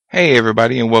Hey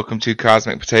everybody, and welcome to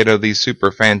Cosmic Potato, the Super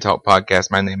Fan Talk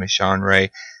podcast. My name is Sean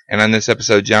Ray, and on this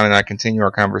episode, John and I continue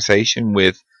our conversation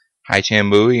with Hai Chan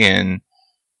Bui and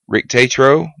Rick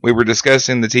Tatro. We were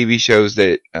discussing the TV shows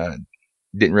that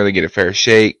didn't really get a fair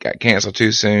shake, got canceled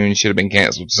too soon, should have been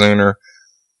canceled sooner.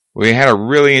 We had a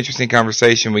really interesting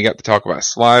conversation. We got to talk about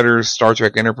Sliders, Star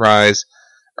Trek Enterprise,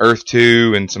 Earth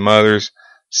 2, and some others.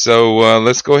 So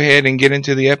let's go ahead and get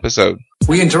into the episode.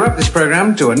 We interrupt this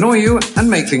program to annoy you and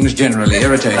make things generally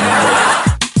irritating.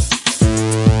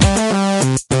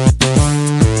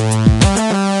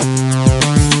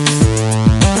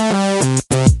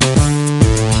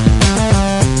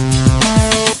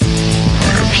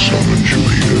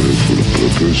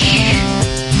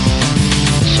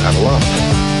 Saddle up.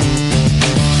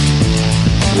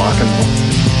 Lock and roll.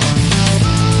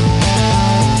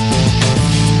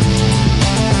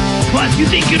 What, you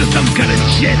think you're some kind of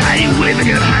Jedi waving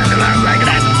your hand around like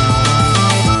that?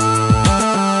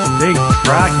 Big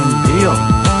fracking deal.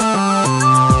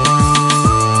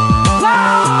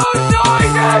 Loud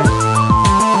noises!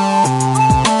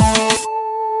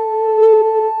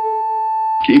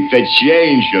 Keep the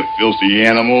change, you filthy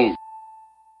animal.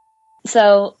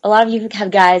 So a lot of you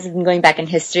have guys have been going back in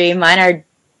history. Mine are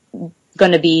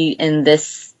going to be in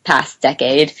this past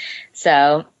decade.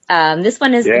 So this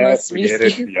one is the most recent.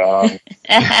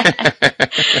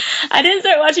 I didn't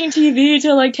start watching TV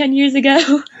until like 10 years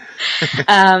ago.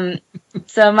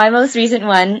 So my most recent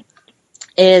one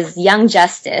is Young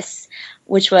Justice,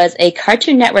 which was a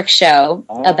Cartoon Network show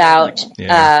about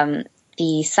the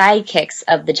sidekicks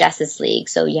of the Justice League.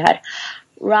 So you had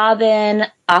Robin,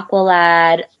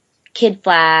 Aqualad, Kid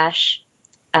Flash,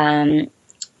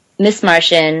 Miss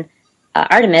Martian,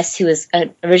 Artemis, who was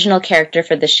an original character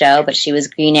for the show, but she was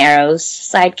Green Arrow's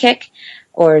sidekick,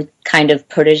 or kind of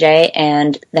protege,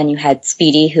 and then you had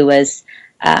Speedy, who was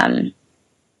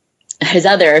his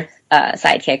other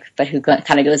sidekick, but who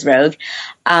kind of goes rogue.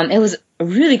 It was a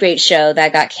really great show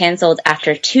that got canceled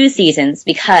after 2 seasons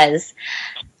because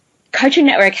Cartoon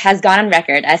Network has gone on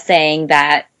record as saying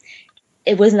that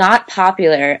it was not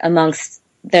popular amongst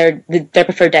their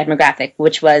preferred demographic,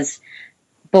 which was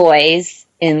boys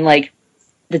in like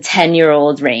the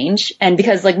 10-year-old range. And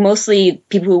because like mostly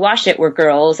people who watched it were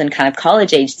girls and kind of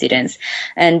college age students.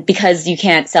 And because you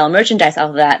can't sell merchandise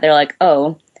off of that, they're like,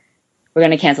 oh, we're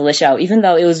going to cancel the show, even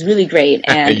though it was really great.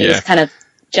 And it was kind of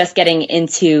just getting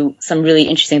into some really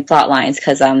interesting plot lines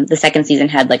because the second season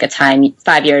had like a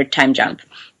 5-year time jump.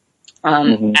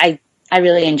 I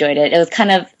really enjoyed it. It was kind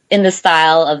of in the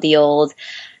style of the old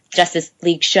Justice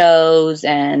League shows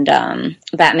and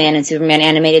Batman and Superman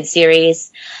animated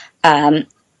series.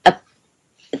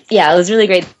 It was really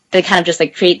great. They kind of just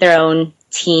like create their own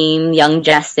team, Young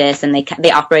Justice, and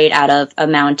they operate out of a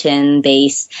mountain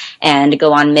base and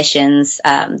go on missions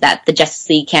that the Justice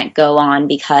League can't go on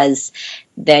because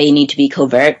they need to be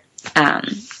covert.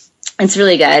 It's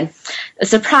really good. A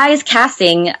surprise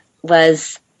casting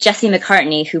was Jesse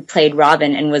McCartney, who played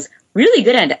Robin and was really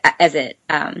good as it.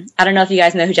 I don't know if you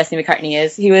guys know who Jesse McCartney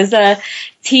is. He was a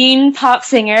teen pop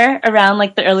singer around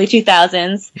like the early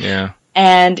 2000s. Yeah.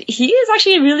 And he is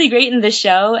actually really great in this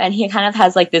show, and he kind of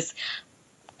has like this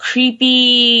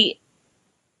creepy,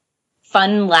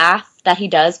 fun laugh that he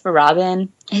does for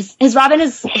Robin. His Robin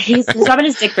is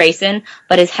Dick Grayson,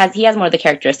 but he has more of the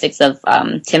characteristics of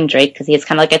Tim Drake because he is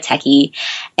kind of like a techie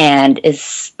and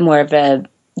is more of a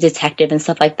detective and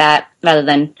stuff like that, rather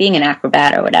than being an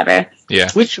acrobat or whatever. Yeah.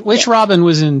 Which Robin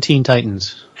was in Teen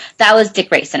Titans? That was Dick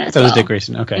Grayson as well. That was Dick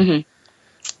Grayson, okay.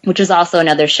 Mm-hmm. Which was also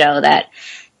another show that,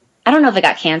 I don't know if it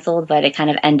got canceled, but it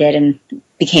kind of ended and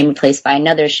became replaced by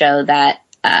another show that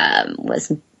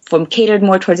was catered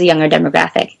more towards a younger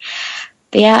demographic.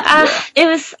 But it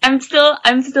was. I'm still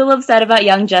upset about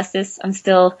Young Justice. I'm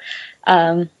still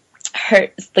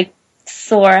hurt, like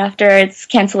sore after its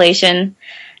cancellation.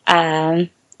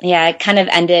 It kind of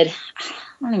ended. I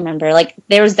don't remember. Like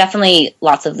there was definitely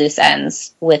lots of loose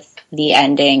ends with the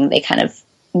ending. They kind of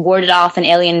warded off an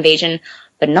alien invasion,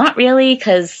 but not really,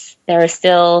 because there are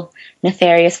still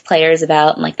nefarious players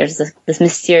about, and like there's this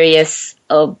mysterious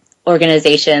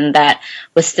organization that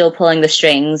was still pulling the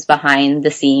strings behind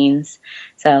the scenes.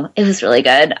 So it was really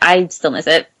good. I still miss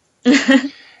it.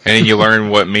 And you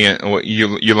learn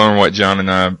you learn what John and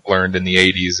I learned in the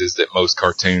 80s is that most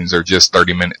cartoons are just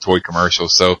 30-minute toy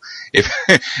commercials. So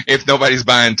if nobody's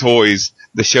buying toys,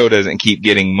 the show doesn't keep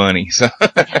getting money. So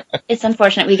it's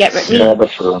unfortunate. That's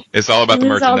true. It's all about the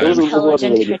merchandise. It was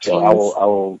really good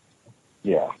show.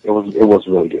 It was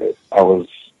really good.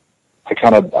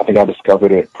 I think I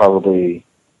discovered it probably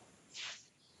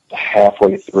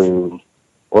halfway through,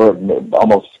 or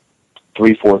almost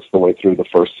 3/4 of the way through the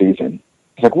first season.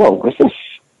 I was like, whoa, what is this?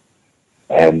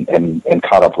 And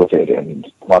caught up with it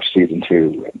and watched season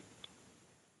 2.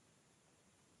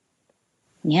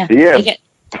 Yeah. Yeah.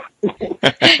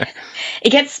 It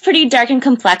gets pretty dark and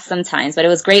complex sometimes, but it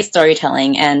was great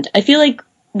storytelling, and I feel like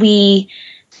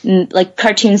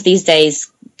cartoons these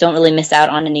days don't really miss out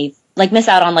on a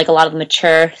lot of the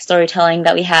mature storytelling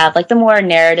that we have, like the more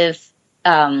narrative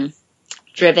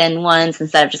driven ones,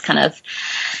 instead of just kind of,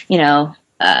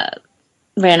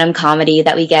 random comedy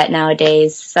that we get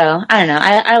nowadays. So I don't know.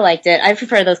 I liked it. I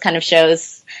prefer those kind of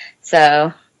shows.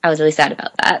 So I was really sad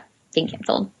about that being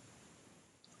canceled.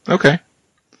 Okay.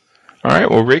 All right.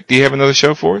 Well, Rick, do you have another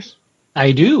show for us?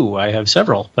 I do. I have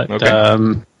several, but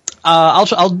okay.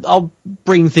 I'll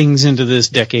bring things into this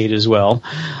decade as well.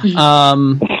 I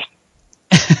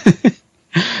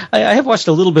have watched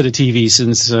a little bit of TV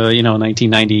since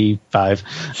 1995.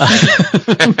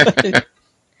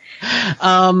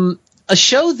 A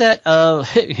show that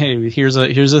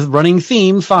here's a running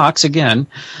theme, Fox again,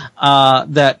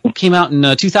 that came out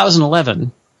in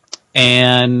 2011,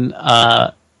 and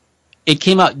it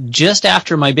came out just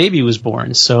after my baby was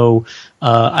born. So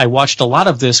I watched a lot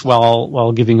of this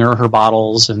while giving her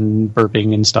bottles and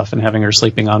burping and stuff and having her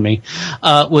sleeping on me.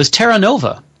 Was Terra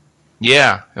Nova.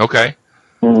 Yeah. Okay.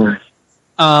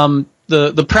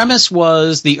 The premise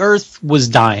was the Earth was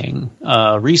dying.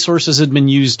 Resources had been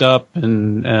used up,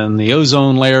 and the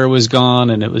ozone layer was gone,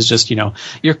 and it was just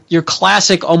your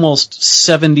classic almost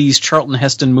 70s Charlton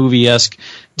Heston movie-esque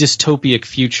dystopic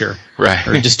future, right?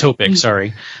 Or dystopic,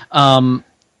 sorry.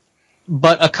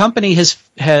 But a company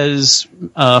has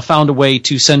found a way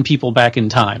to send people back in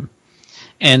time,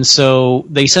 and so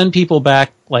they send people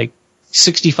back like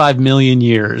 65 million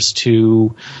years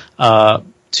to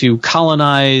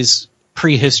colonize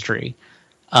prehistory.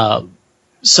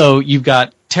 So you've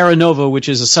got Terra Nova, which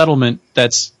is a settlement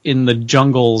that's in the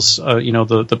jungles,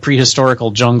 the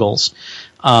prehistorical jungles.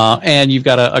 And you've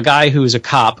got a guy who's a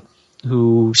cop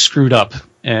who screwed up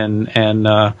and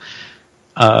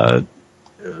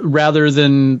rather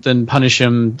than punish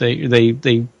him,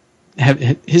 they have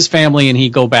his family and he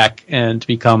go back and to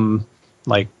become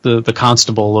like the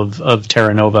constable of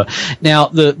Terra Nova. Now,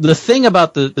 the thing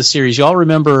about the series, y'all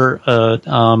remember,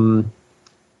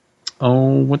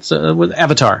 with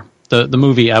Avatar, the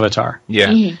movie Avatar? Yeah.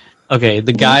 Mm-hmm. Okay,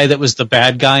 the guy that was the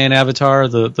bad guy in Avatar,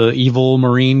 the evil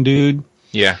marine dude.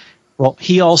 Yeah. Well,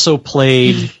 he also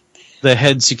played the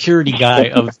head security guy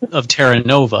of Terra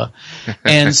Nova.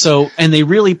 And they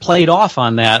really played off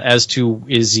on that as to,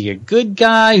 is he a good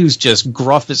guy who's just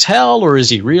gruff as hell, or is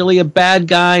he really a bad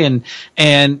guy?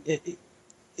 And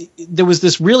there was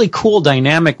this really cool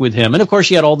dynamic with him. And of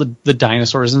course you had all the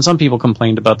dinosaurs, and some people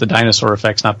complained about the dinosaur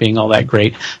effects not being all that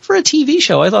great. For a TV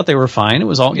show, I thought they were fine. It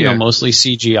was all, mostly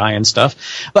CGI and stuff.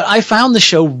 But I found the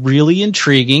show really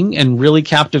intriguing and really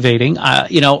captivating.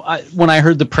 When I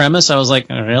heard the premise, I was like,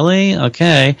 really?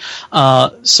 Okay.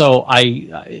 So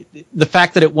the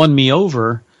fact that it won me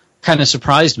over kind of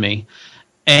surprised me.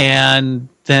 And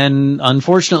then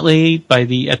unfortunately at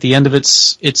the end of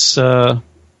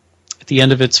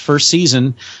its first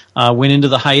season, went into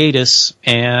the hiatus,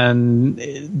 and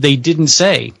they didn't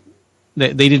say.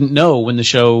 They didn't know when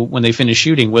they finished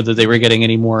shooting whether they were getting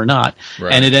any more or not.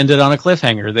 Right. And it ended on a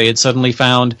cliffhanger. They had suddenly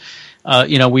found,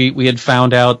 we had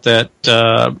found out that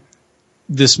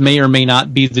this may or may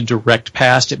not be the direct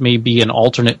past. It may be an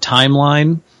alternate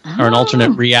timeline or an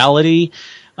alternate reality.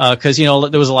 Because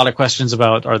there was a lot of questions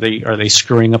about are they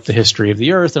screwing up the history of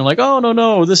the Earth? And like, oh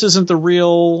no, this isn't the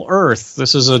real Earth.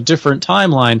 This is a different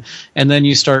timeline. And then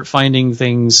you start finding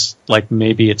things like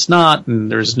maybe it's not, and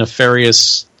there's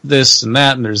nefarious this and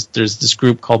that, and there's this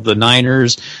group called the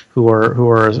Niners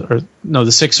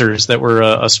the Sixers that were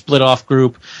a split off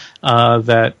group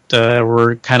that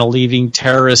were kind of leading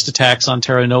terrorist attacks on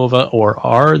Terra Nova, or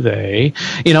are they?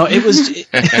 It was.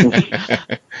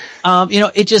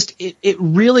 It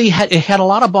really had a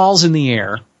lot of balls in the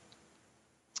air,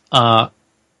 and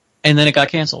then it got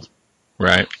canceled.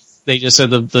 Right. They just said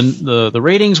the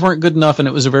ratings weren't good enough, and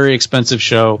it was a very expensive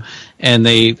show, and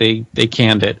they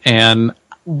canned it. And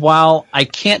while I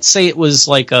can't say it was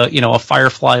like a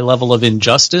Firefly level of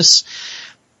injustice,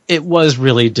 it was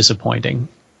really disappointing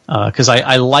because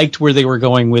I liked where they were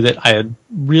going with it. I had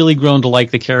really grown to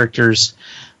like the characters,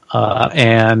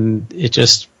 and it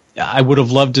just. I would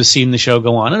have loved to have seen the show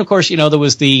go on. And of course, there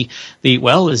was the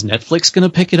well, is Netflix going to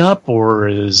pick it up, or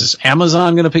is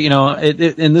Amazon going to pick,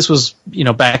 and this was,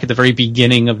 back at the very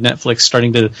beginning of Netflix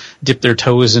starting to dip their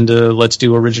toes into let's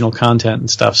do original content and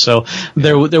stuff. So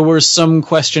there was some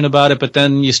question about it, but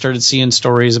then you started seeing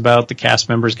stories about the cast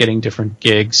members getting different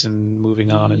gigs and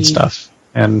moving on and stuff,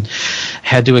 and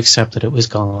had to accept that it was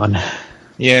gone.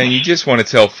 Yeah, you just want to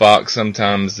tell Fox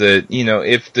sometimes that,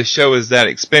 if the show is that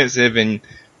expensive, and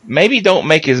maybe don't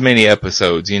make as many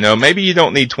episodes, maybe you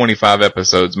don't need 25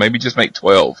 episodes, maybe just make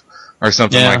 12 or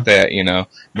something like that,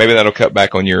 maybe that'll cut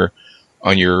back on your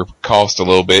cost a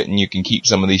little bit, and you can keep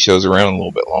some of these shows around a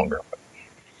little bit longer.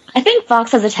 I think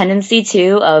Fox has a tendency,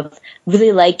 too, of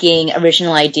really liking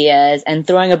original ideas and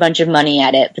throwing a bunch of money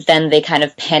at it, but then they kind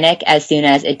of panic as soon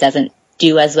as it doesn't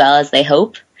do as well as they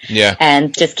hope. Yeah.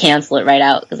 And just cancel it right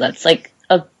out, because that's like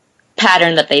a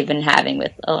pattern that they've been having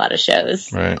with a lot of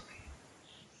shows. Right.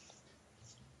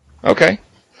 Okay.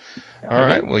 All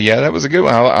right. Well, yeah, that was a good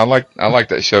one. I like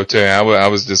that show too. I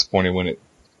was disappointed when it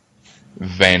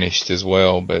vanished as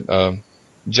well. But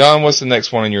John, what's the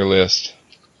next one on your list?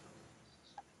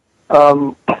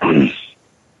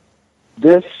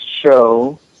 This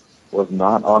show was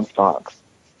not on Fox.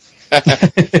 This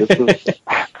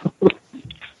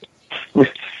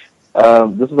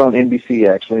was on NBC,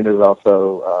 actually, and it was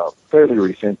also fairly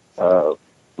recent.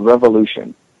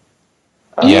 Revolution.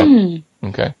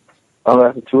 Okay.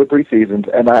 After 2 or 3 seasons,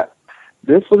 and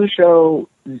this was a show,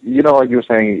 like you were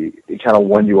saying, it kind of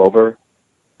won you over.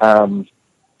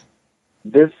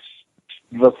 The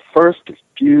first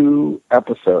few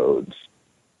episodes.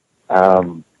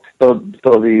 So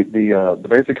the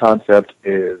basic concept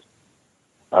is,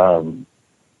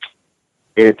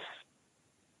 it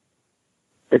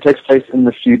takes place in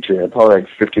the future, probably like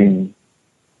 15,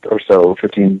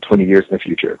 20 years in the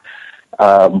future.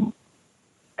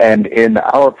 And in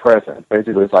our present,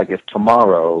 basically it's like if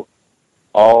tomorrow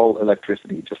all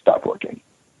electricity just stopped working.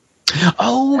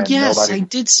 Oh, and yes, I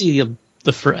did see I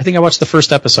think I watched the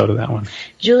first episode of that one.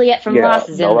 Juliet from Lost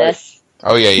is in this.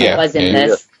 Oh, yeah. Was in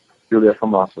this. Juliet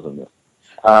from Lost was in this.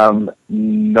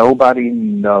 Nobody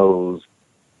knows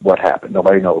what happened.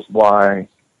 Nobody knows why.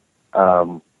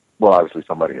 Well, obviously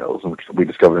somebody knows, and we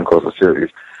discovered in the course of the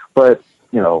series. But,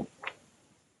 for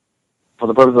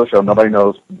the purpose of the show, nobody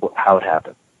knows how it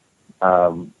happened.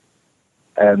 And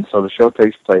so the show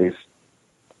takes place,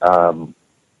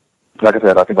 like I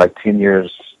said, I think like 10 or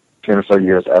so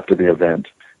years after the event.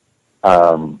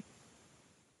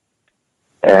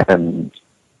 And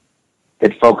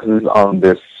it focuses on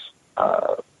this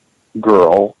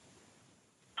girl,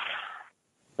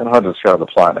 and hard to describe the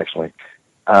plot, actually,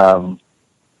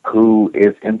 who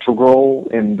is integral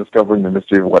in discovering the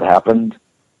mystery of what happened.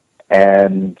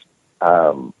 And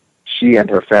she and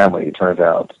her family, it turns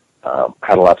out,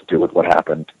 had a lot to do with what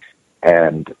happened,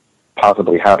 and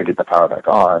possibly how to get the power back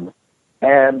on,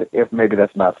 and if maybe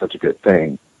that's not such a good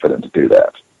thing for them to do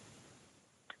that.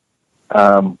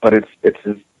 But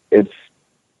it's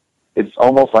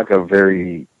almost like a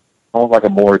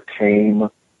more tame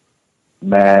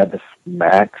Mad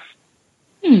Max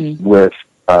with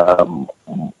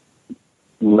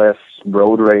less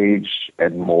road rage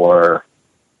and more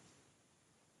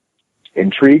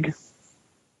intrigue.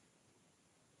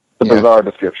 The bizarre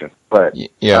description, but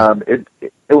it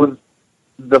was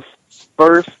the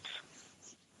first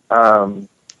 1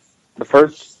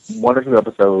 or 2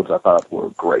 episodes I thought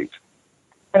were great,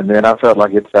 and then I felt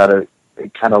like it kind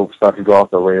of started to go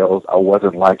off the rails. I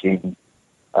wasn't liking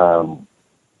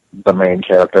the main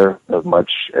character as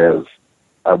much as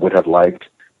I would have liked,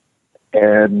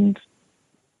 and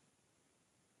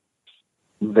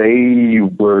they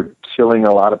were killing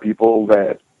a lot of people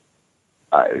that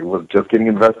I was just getting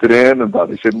invested in and thought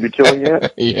they shouldn't be killing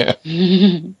yet. Yeah.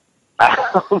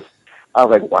 I was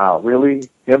like, wow, really?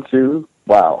 Him too?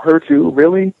 Wow, her too?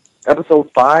 Really?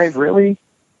 Episode 5? Really?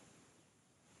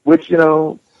 Which,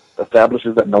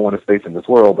 establishes that no one is safe in this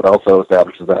world, but also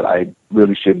establishes that I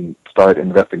really shouldn't start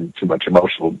investing too much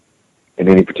emotion in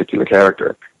any particular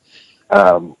character.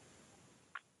 So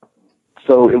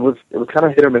it was kind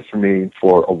of hit or miss for me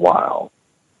for a while.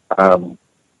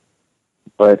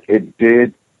 But it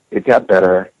got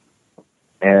better,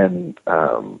 and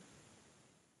I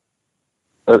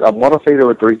want to say there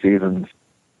were 3 seasons,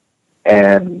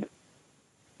 and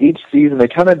each season they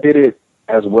kind of did it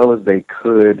as well as they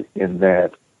could in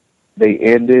that they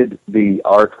ended the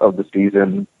arc of the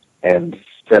season and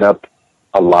set up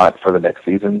a lot for the next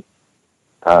season,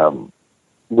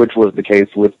 which was the case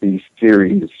with the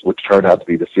series, which turned out to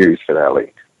be the series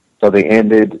finale. So they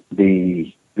ended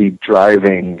the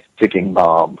driving ticking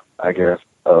bomb, I guess,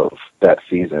 of that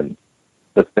season,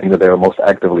 the thing that they were most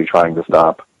actively trying to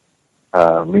stop.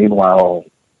 Meanwhile,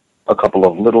 a couple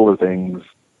of littler things,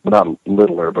 not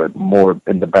littler, but more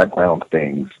in the background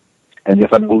things, and yes,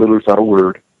 I know littler is not a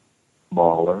word,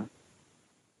 smaller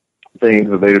things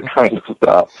that they're trying to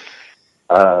stop.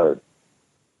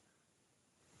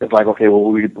 It's like, okay, well,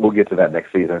 we'll get to that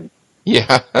next season.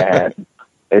 Yeah. And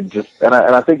it just, and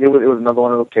I think it was another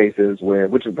one of those cases where,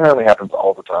 which apparently happens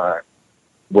all the time,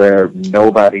 where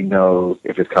nobody knows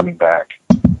if it's coming back,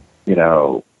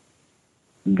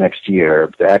 next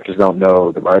year. The actors don't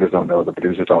know, the writers don't know, the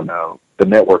producers don't know, the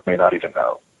network may not even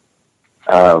know.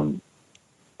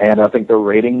 And I think the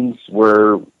ratings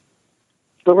were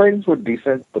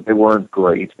decent, but they weren't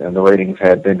great, and the ratings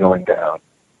had been going down.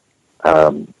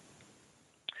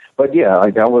 But yeah,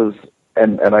 like that was,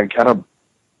 and I kind of,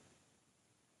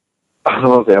 I don't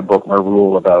know if I broke my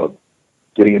rule about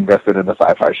getting invested in a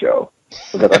sci-fi show,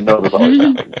 because I know there's always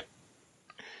happening.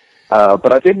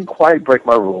 But I didn't quite break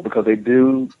my rule, because they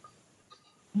do,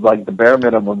 like, the bare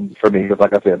minimum for me is,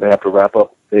 like I said, they have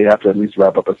to at least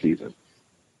wrap up a season.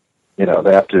 They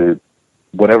have to,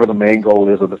 whatever the main goal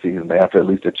is of the season, they have to at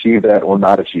least achieve that or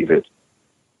not achieve it.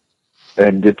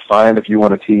 And it's fine if you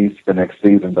want to tease the next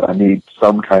season, but I need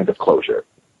some kind of closure.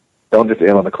 Don't just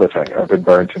end on a cliffhanger. I've been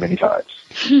burned too many times.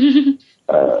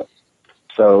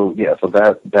 So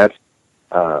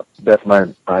that's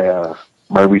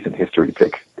my recent history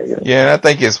pick. Yeah, and I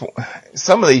think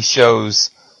some of these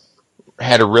shows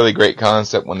had a really great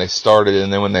concept when they started,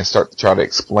 and then when they start to try to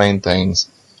explain things,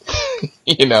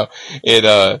 it's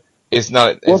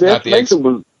not the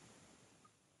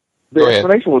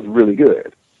explanation was really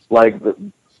good. Like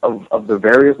of the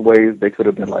various ways they could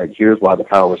have been like, here's why the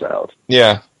power's out.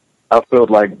 Yeah. I felt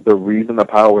like the reason the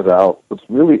power was out was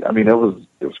really, it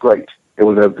was great. It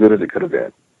was as good as it could have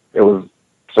been. It was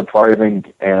surprising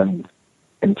and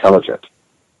intelligent.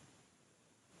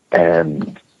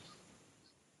 And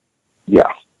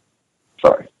yeah,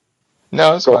 sorry.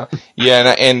 No, it's fine.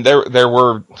 Yeah, and there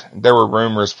were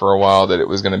rumors for a while that it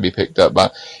was going to be picked up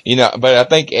by, but I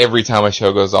think every time a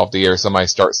show goes off the air, somebody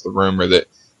starts the rumor that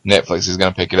Netflix is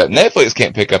going to pick it up. Netflix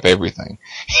can't pick up everything,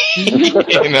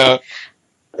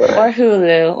 Or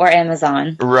Hulu or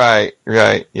Amazon. Right,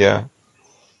 yeah.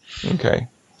 Okay.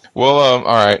 Well, all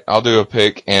right, I'll do a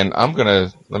pick, and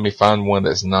let me find one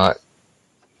that's not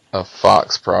a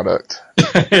Fox product.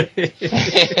 Because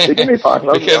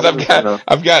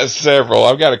I've got several.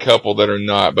 I've got a couple that are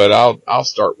not, but I'll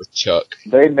start with Chuck.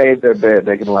 They made their bed,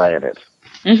 they can lie in it.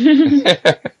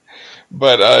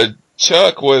 But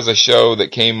Chuck was a show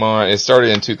that came on. It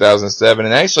started in 2007,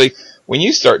 and actually, when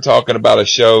you start talking about a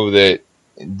show that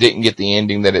didn't get the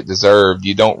ending that it deserved,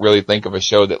 you don't really think of a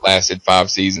show that lasted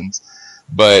 5 seasons.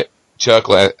 But Chuck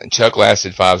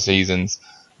lasted 5 seasons.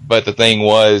 But the thing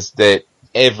was that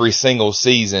every single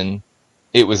season,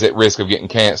 it was at risk of getting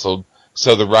canceled.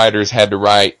 So the writers had to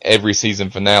write every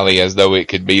season finale as though it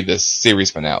could be the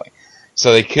series finale.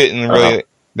 So they couldn't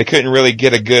really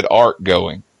get a good arc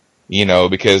going,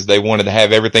 because they wanted to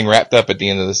have everything wrapped up at the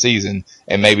end of the season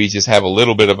and maybe just have a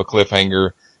little bit of a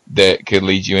cliffhanger that could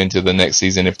lead you into the next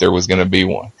season if there was going to be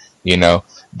one,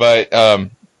 But,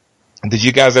 did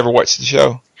you guys ever watch the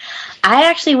show? I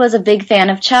actually was a big fan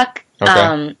of Chuck.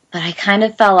 Okay. But I kind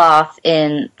of fell off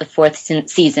in the 4th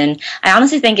season. I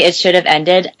honestly think it should have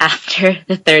ended after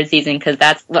the 3rd season, because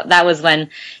that was when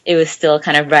it was still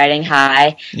kind of riding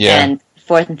high. Yeah. And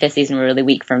 4th and 5th season were really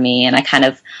weak for me, and I kind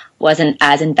of wasn't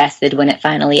as invested when it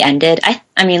finally ended. I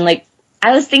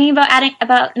was thinking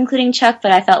about including Chuck,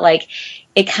 but I felt like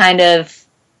it kind of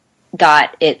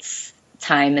got its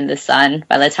time in the sun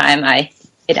by the time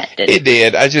it ended. It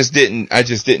did. I just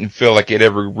didn't feel like it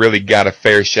ever really got a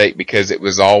fair shake, because it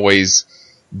was always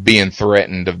being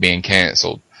threatened of being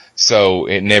canceled. So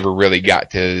it never really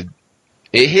it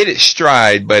hit its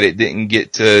stride, but it didn't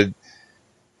get to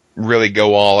really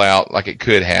go all out like it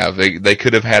could have. They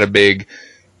could have had a big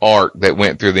arc that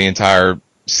went through the entire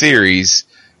series,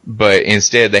 but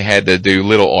instead they had to do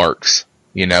little arcs,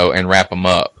 and wrap them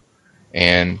up.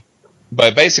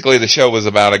 But basically the show was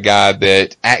about a guy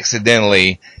that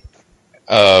accidentally,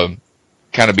 kind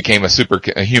of became a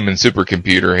human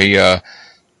supercomputer.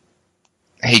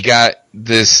 He got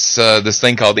this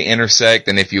thing called the Intersect,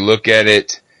 and if you look at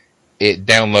it, it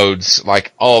downloads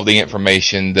like all of the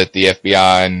information that the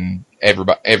FBI and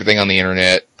everything on the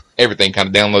internet, everything kind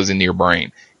of downloads into your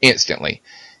brain instantly.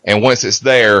 And once it's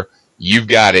there, you've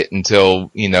got it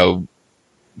until,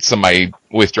 somebody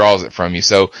withdraws it from you.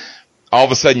 So all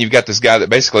of a sudden you've got this guy that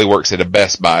basically works at a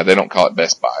Best Buy. They don't call it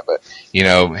Best Buy, but,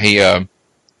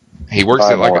 He works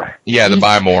Buy at like More. the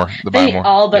Buy More. The Buy They More.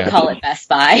 all but Yeah. call it Best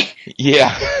Buy.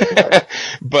 Yeah.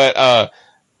 But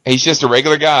he's just a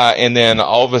regular guy, and then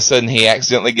all of a sudden he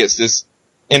accidentally gets this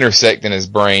intersect in his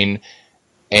brain,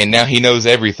 and now he knows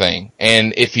everything.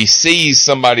 And if he sees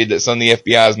somebody that's on the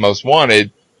FBI's most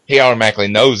wanted, he automatically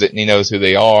knows it, and he knows who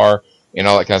they are and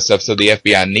all that kind of stuff. So the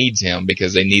FBI needs him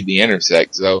because they need the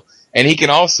intersect. So, and he can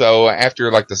also,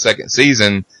 after like the second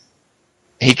season,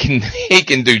 he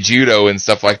can do judo and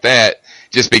stuff like that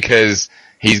just because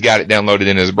he's got it downloaded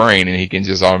in his brain and he can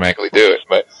just automatically do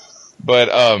it. But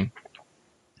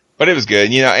it was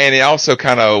good, you know, and it also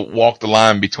kind of walked the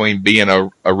line between being a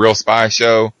real spy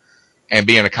show and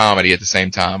being a comedy at the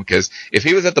same time. Because if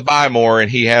he was at the Buy More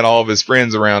and he had all of his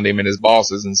friends around him and his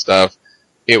bosses and stuff,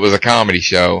 it was a comedy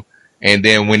show. And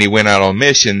then when he went out on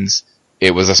missions,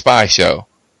 it was a spy show,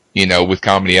 you know, with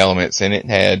comedy elements. And it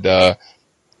had,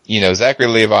 you know, Zachary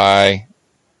Levi,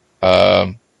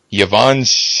 Yvonne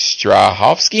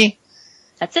Strahovski.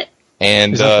 That's it. Is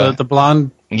And, that the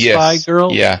blonde spy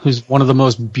girl? Yeah. Who's one of the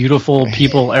most beautiful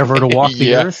people ever to walk the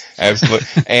yeah, earth?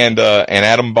 absolutely. And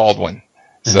Adam Baldwin.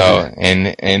 So,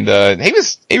 and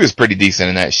he was pretty decent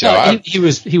in that show. No, he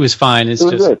was fine. It's It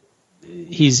was just, good.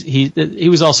 he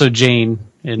was also Jane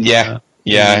in, and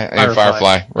Firefly.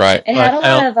 Firefly, right. It had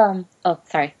a But lot of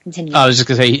sorry, continue. I was just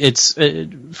gonna say, it's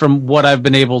from what I've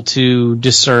been able to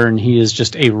discern, he is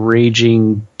just a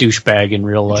raging douchebag in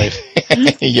real life.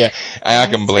 Yeah, I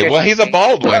can believe. Well, he's a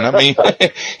Baldwin. I mean,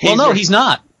 Well, no, he's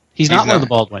not. He's not one of the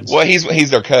Baldwins. Well,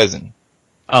 he's their cousin.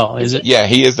 Oh, is it? Yeah,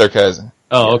 he is their cousin.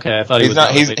 Oh, okay. I thought he He's was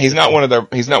not. related. He's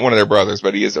not one of their brothers,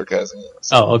 but he is their cousin.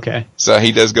 Oh, okay. So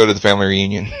he does go to the family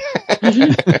reunion.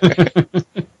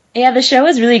 Yeah, the show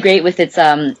is really great with its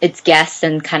guests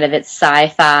and kind of its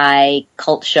sci-fi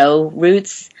cult show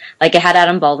roots. Like it had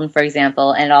Adam Baldwin, for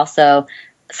example, and also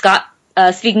Scott.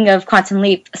 Speaking of Quantum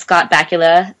Leap, Scott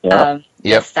Bakula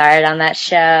Yep. starred on that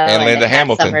show, and Linda it had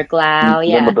Hamilton. Summer Glau,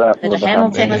 yeah, Linda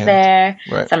Hamilton was there.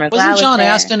 Right. Summer Glau Wasn't was John there.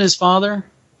 Astin his father?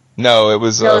 No, it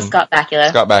was No, Scott Bakula.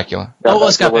 Scott Bakula. Oh, it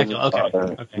was Scott was Bakula. his Okay.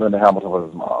 father. Okay. Linda Hamilton was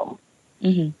his mom.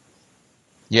 Mm-hmm.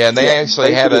 Yeah, and they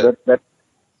actually had a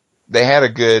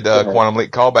good Quantum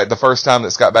Leap callback. The first time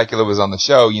that Scott Bakula was on the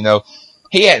show, you know,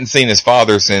 he hadn't seen his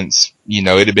father since, you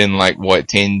know, it had been like,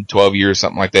 10, 12 years,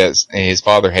 something like that, and his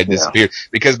father had disappeared.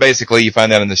 Because basically you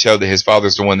find out in the show that his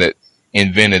father's the one that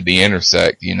invented the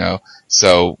intersect, you know.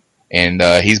 So, and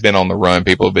he's been on the run.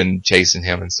 People have been chasing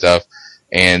him and stuff.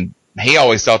 And he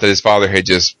always thought that his father had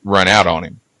just run out on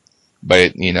him.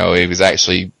 But, you know, he was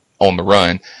actually on the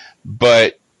run.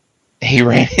 But he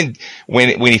ran,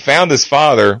 when he found his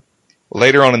father,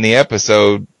 later on in the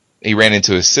episode, he ran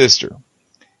into his sister.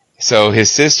 So his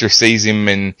sister sees him,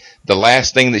 and the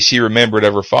last thing that she remembered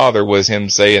of her father was him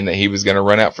saying that he was going to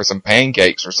run out for some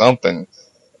pancakes or something.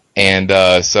 And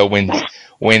so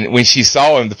when she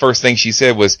saw him, the first thing she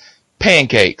said was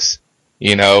pancakes,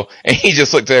 you know. And he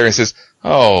just looked at her and says,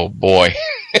 "Oh boy."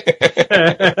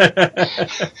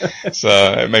 So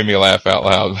it made me laugh out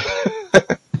loud.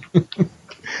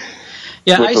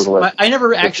 Yeah, Which was what I never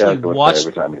the actually character would say watched.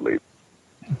 every time he leaves.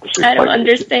 I don't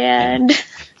understand.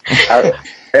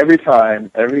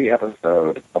 Every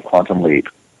episode of Quantum Leap,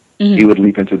 he would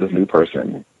leap into this new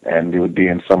person, and he would be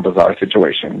in some bizarre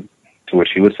situation, to which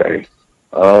he would say,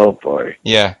 "Oh boy."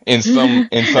 Yeah, in some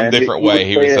And different way,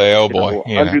 he would say, "Oh boy."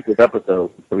 You know. Hundreds of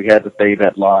episodes, so we had to say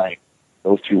that line,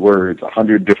 those two words,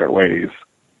 100 different ways.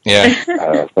 Yeah.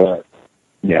 So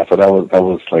that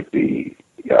was like the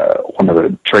one of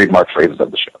the trademark phrases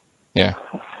of the show. Yeah.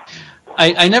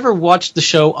 I never watched the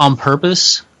show on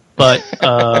purpose, but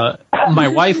my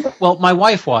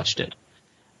wife watched it.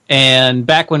 And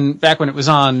back when it was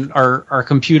on, our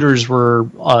computers were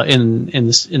in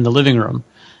the living room.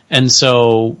 And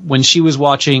so when she was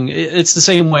watching, it's the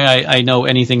same way I know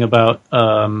anything about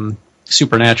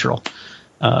Supernatural.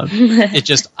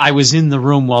 I was in the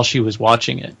room while she was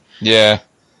watching it. Yeah.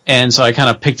 And so I kind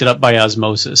of picked it up by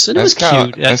osmosis. And it was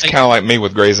cute. That's kind of like me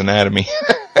with Grey's Anatomy.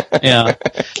 Yeah.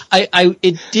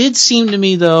 It did seem to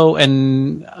me though,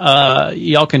 and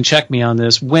y'all can check me on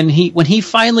this, when he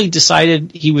finally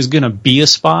decided he was going to be a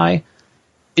spy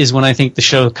is when I think the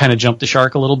show kind of jumped the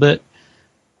shark a little bit.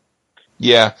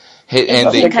 Yeah.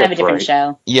 It's kind of a different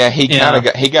show. Yeah, he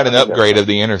got an upgrade of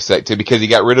the intersect too, because he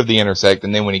got rid of the intersect,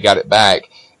 and then when he got it back,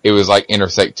 it was like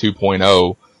intersect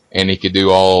 2.0, and he could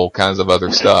do all kinds of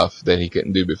other stuff that he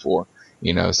couldn't do before.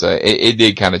 You know, so it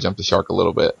did kind of jump the shark a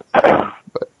little bit.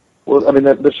 But. Well, I mean,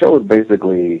 the show is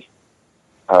basically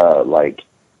like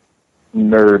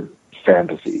nerd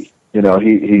fantasy. You know,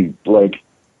 he works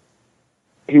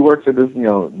at this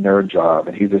nerd job,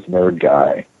 and he's this nerd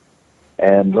guy.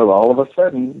 And all of a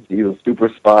sudden, he's a super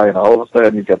spy, and all of a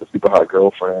sudden, he's got the super hot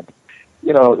girlfriend.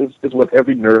 You know, it's what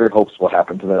every nerd hopes will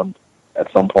happen to them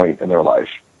at some point in their life.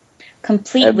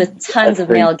 Complete with tons of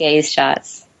male gaze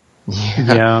shots.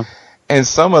 Yeah. And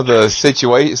some of the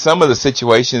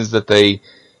situations that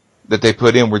they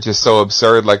put in were just so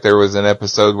absurd. Like there was an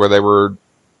episode where they were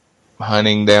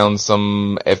hunting down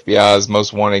some FBI's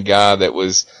most wanted guy that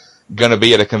was gonna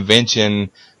be at a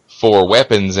convention for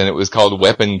weapons, and it was called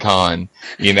Weapon Con,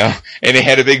 you know, and it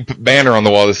had a big banner on the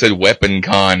wall that said Weapon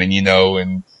Con, and you know,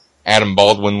 and Adam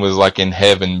Baldwin was like in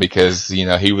heaven because, you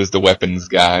know, he was the weapons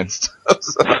guy and stuff.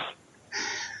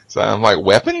 So I'm like,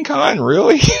 Weapon Con,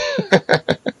 really?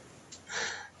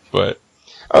 But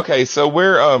okay, so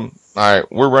we're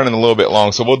alright, we're running a little bit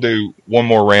long, so we'll do one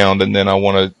more round, and then I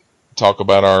want to talk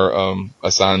about our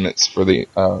assignments for the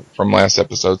from last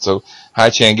episode. So,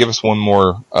 Hai Chan, give us one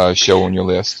more show on your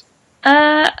list.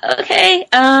 Okay.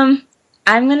 I'm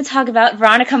going to talk about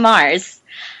Veronica Mars.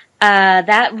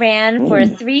 That ran for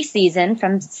 3 seasons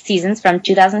from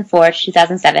 2004 to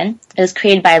 2007. It was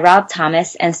created by Rob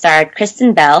Thomas and starred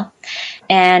Kristen Bell.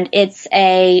 And it's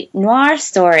a noir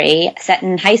story set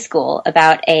in high school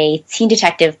about a teen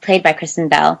detective played by Kristen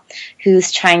Bell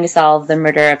who's trying to solve the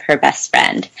murder of her best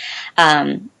friend.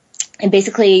 It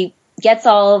basically gets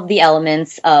all of the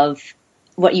elements of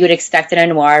what you would expect in a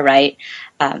noir, right?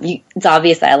 It's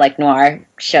obvious that I like noir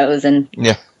shows and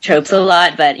tropes a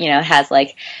lot, but, you know, it has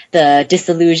like the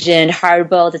disillusioned,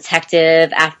 hard-boiled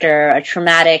detective after a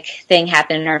traumatic thing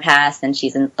happened in her past, and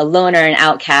she's a loner and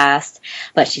outcast,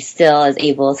 but she still is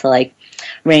able to like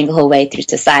wrangle her way through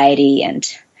society and,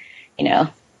 you know,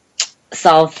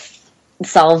 solve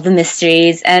the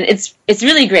mysteries, and it's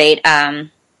really great.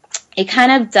 It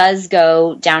kind of does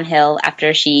go downhill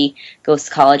after she goes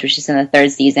to college, which is in the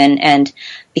 3rd season, and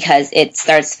because it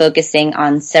starts focusing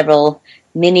on several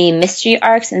mini mystery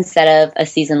arcs instead of a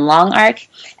season-long arc.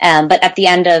 But at the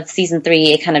end of season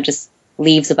 3, it kind of just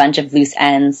leaves a bunch of loose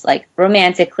ends, like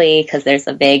romantically, because there's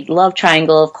a big love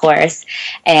triangle, of course,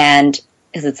 and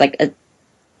because it's like a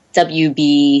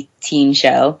WB teen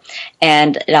show,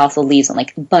 and it also leaves on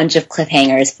like a bunch of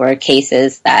cliffhangers for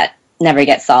cases that never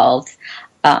get solved.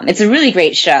 It's a really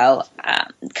great show.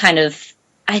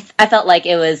 I felt like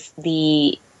it was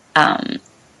the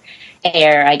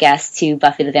heir, I guess, to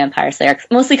Buffy the Vampire Slayer,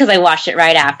 mostly because I watched it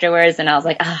right afterwards, and I was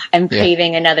like, I'm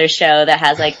craving another show that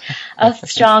has like a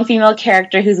strong female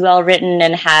character who's well written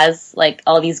and has like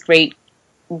all these great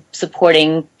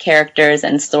supporting characters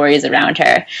and stories around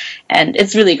her, and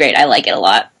it's really great. I like it a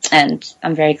lot, and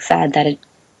I'm very sad that it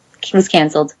was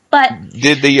canceled. But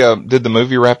did the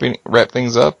movie wrap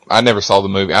things up? I never saw the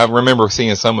movie. I remember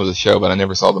seeing some of the show, but I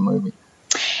never saw the movie.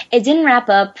 It didn't wrap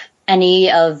up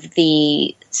any of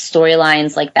the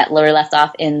storylines like that were left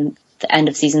off in the end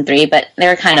of season 3, but they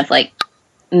were kind of like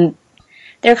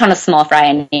small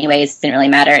fry anyways. It didn't really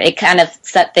matter. It kind of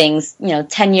set things,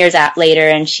 10 years later,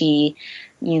 and she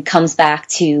comes back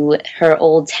to her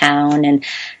old town, and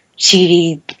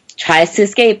she tries to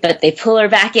escape, but they pull her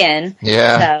back in.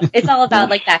 Yeah. So it's all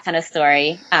about like that kind of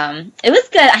story. It was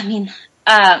good. I mean,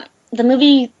 the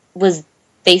movie was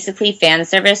basically fan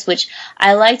service, which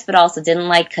I liked, but also didn't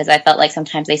like, because I felt like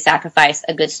sometimes they sacrificed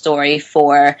a good story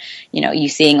for, you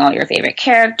seeing all your favorite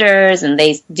characters and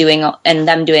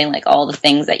them doing like all the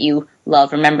things that you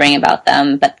love remembering about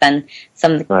them. But then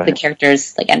some of the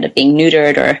characters like end up being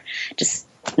neutered or just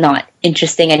not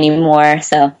interesting anymore.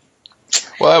 So.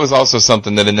 Well, that was also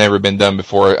something that had never been done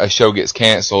before. A show gets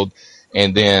canceled,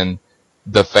 and then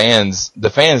the fans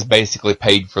basically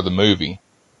paid for the movie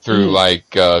through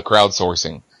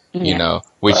crowdsourcing,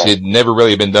 which had never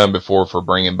really been done before for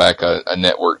bringing back a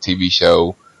network TV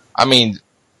show. I mean,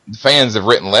 fans have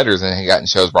written letters and gotten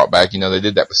shows brought back. They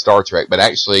did that with Star Trek, but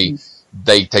actually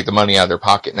they take the money out of their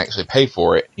pocket and actually pay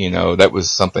for it. That was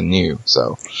something new.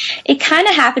 So it kind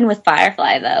of happened with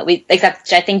Firefly, though.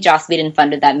 Except I think Joss Whedon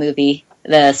funded that movie,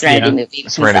 the Serenity movie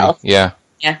himself. Yeah.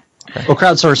 Well,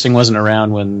 crowdsourcing wasn't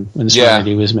around when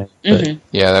Serenity was made. But. Mm-hmm.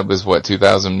 Yeah, that was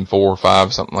 2004 or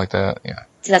 5, something like that. Yeah.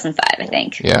 2005, I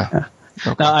think. Yeah.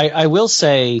 Okay. Now, I will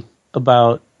say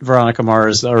about Veronica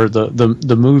Mars, or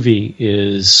the movie,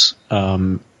 is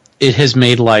it has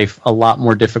made life a lot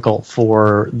more difficult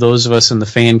for those of us in the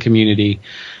fan community,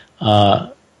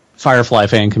 Firefly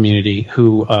fan community,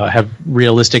 who have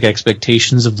realistic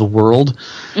expectations of the world.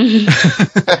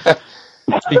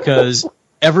 Because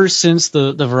ever since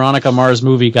the Veronica Mars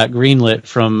movie got greenlit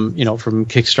from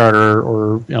Kickstarter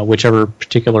or whichever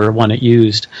particular one it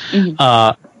used,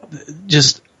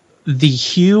 just the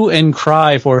hue and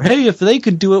cry for, hey, if they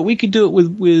could do it, we could do it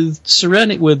with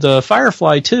Serenity, with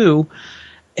Firefly too.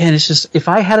 And it's just, if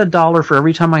I had $1 for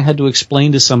every time I had to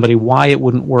explain to somebody why it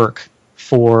wouldn't work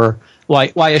why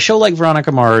a show like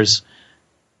Veronica Mars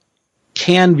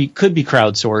could be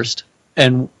crowdsourced,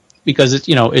 and because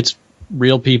it's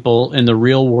real people in the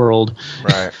real world.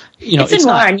 Right. It's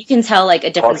noir, and you can tell like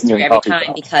a different story every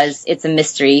time because it's a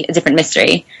different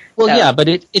mystery. Well, so. Yeah, but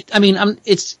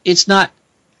it's not.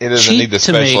 It doesn't need the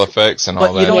special effects and all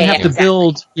that. But you don't have to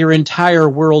build your entire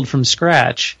world from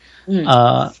scratch.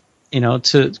 To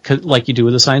like you do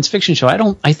with a science fiction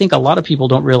show. I think a lot of people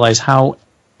don't realize how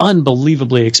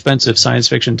unbelievably expensive science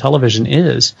fiction television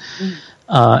is.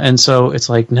 And so it's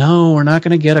like, no, we're not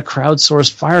going to get a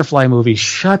crowdsourced Firefly movie.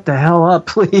 Shut the hell up,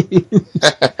 please.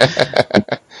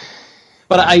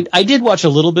 But I did watch a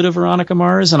little bit of Veronica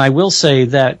Mars, and I will say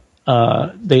that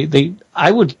I'd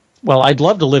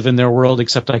love to live in their world,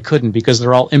 except I couldn't, because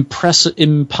they're all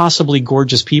impossibly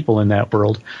gorgeous people in that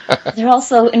world. They're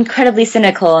also incredibly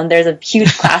cynical, and there's a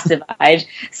huge class divide.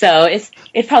 So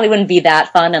it probably wouldn't be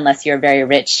that fun unless you're very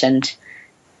rich and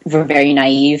we're very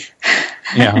naive.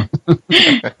 Yeah. All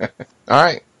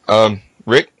right.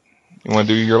 Rick, you want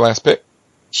to do your last pick?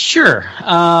 Sure.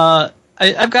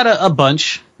 I've got a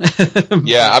bunch.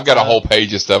 Yeah, I've got a whole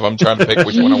page of stuff. I'm trying to pick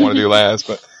which one I want to do last,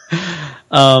 but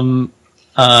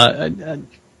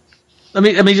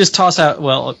let me just toss out.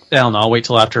 Well, I don't know. I'll wait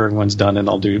till after everyone's done, and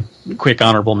I'll do a quick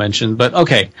honorable mention. But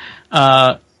okay,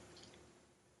 I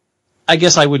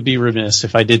guess I would be remiss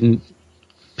if I didn't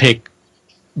pick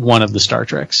one of the Star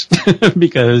Treks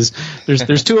because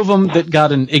there's two of them that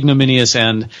got an ignominious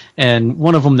end, and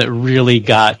one of them that really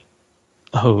got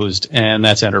hosed, and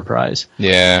that's Enterprise.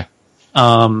 Yeah.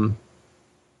 I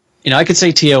could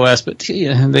say TOS, but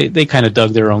they kind of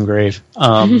dug their own grave.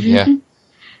 Yeah.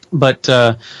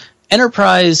 But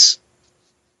Enterprise,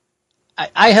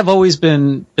 I have always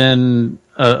been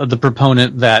the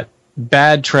proponent that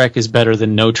bad Trek is better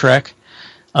than no Trek,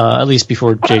 at least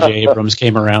before J.J. Abrams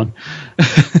came around,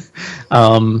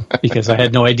 because I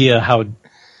had no idea how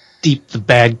deep the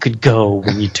bad could go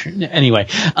when you turn. Anyway,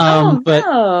 no.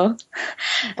 Well,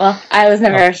 I was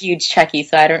never a huge Trekkie,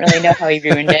 so I don't really know how he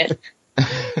ruined it.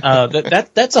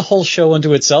 That's a whole show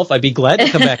unto itself. I'd be glad to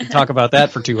come back and talk about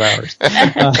that for 2 hours.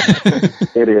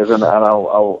 It is, and I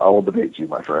will debate you,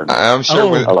 my friend. I'm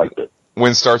sure I liked it.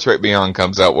 When Star Trek Beyond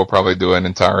comes out, we'll probably do an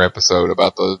entire episode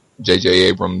about the J.J.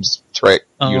 Abrams Trek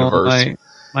universe.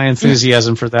 My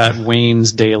enthusiasm for that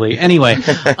wanes daily. Anyway,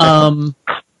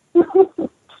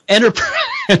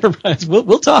 Enterprise.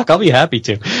 We'll talk. I'll be happy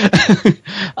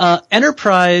to.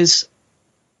 Enterprise.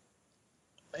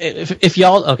 If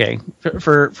y'all okay,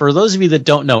 for those of you that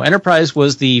don't know, Enterprise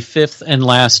was the 5th and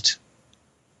last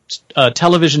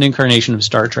television incarnation of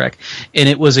Star Trek, and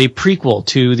it was a prequel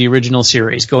to the original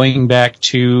series, going back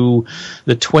to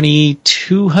the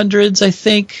 2200s, I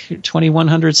think,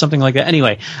 2100s, something like that.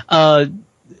 Anyway,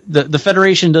 the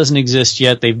Federation doesn't exist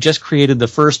yet. They've just created the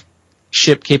first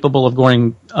ship capable of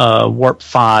going warp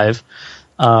 5.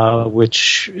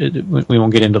 Which we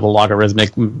won't get into the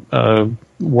logarithmic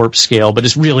warp scale, but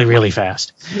it's really, really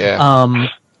fast. Yeah.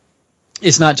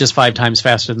 It's not just 5 times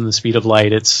faster than the speed of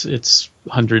light. It's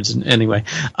hundreds. Anyway.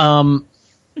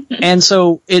 And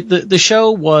so the show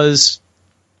was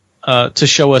to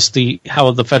show us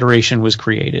how the Federation was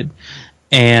created.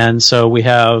 And so we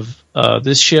have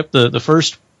this ship, the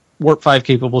first warp 5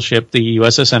 capable ship, the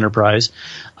USS Enterprise,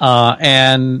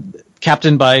 and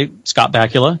captained by Scott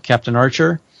Bakula, Captain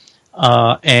Archer,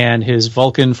 and his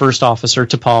Vulcan first officer,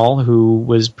 T'Pol, who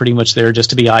was pretty much there just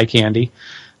to be eye candy,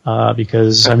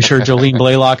 because I'm sure Jolene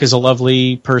Blalock is a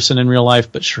lovely person in real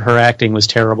life, but her acting was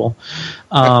terrible.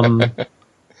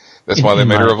 That's why they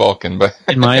made her a Vulcan. But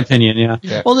in my opinion,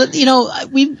 yeah. Well,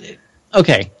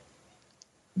 okay.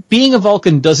 Being a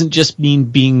Vulcan doesn't just mean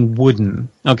being wooden,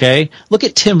 okay? Look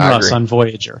at Tim Russ on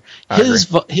Voyager. His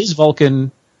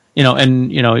Vulcan...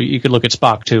 you could look at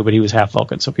Spock too, but he was half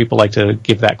Vulcan, so people like to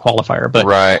give that qualifier. But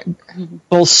right.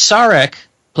 Both Sarek,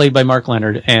 played by Mark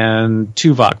Leonard, and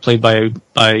Tuvok, played by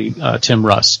Tim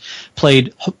Russ,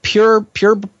 played pure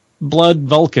blood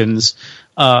Vulcans,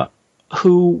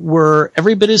 who were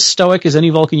every bit as stoic as any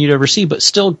Vulcan you'd ever see, but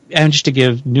still managed to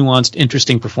give nuanced,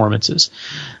 interesting performances.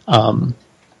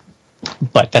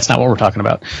 But that's not what we're talking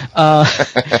about.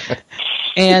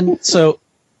 And so.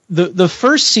 The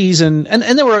first season,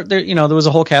 and there was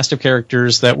a whole cast of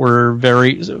characters that were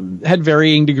had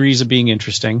varying degrees of being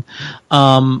interesting.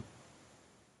 And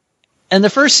the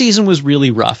first season was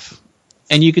really rough.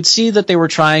 And you could see that they were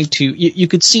trying to, you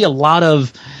could see a lot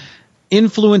of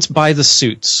influence by the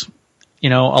suits. A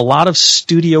lot of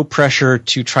studio pressure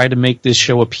to try to make this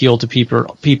show appeal to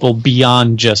people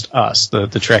beyond just us, the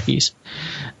Trekkies.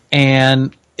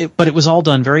 And but it was all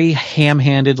done very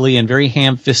ham-handedly and very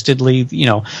ham-fistedly. You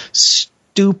know,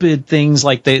 stupid things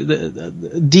like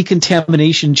the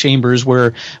decontamination chambers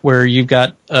where you've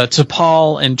got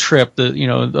T'Pol and Trip,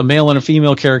 a male and a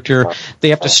female character. They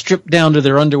have to strip down to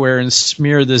their underwear and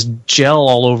smear this gel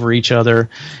all over each other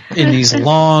in these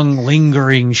long,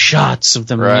 lingering shots of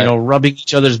them, rubbing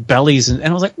each other's bellies. And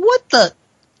I was like, what the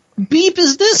beep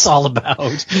is this all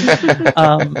about?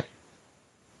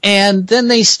 And then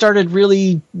they started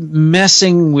really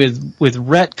messing with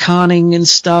retconning and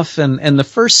stuff. And the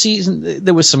first season,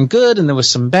 there was some good and there was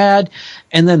some bad.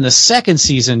 And then the second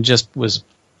season just was,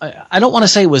 I don't want to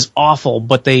say it was awful,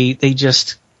 but they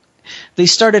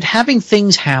started having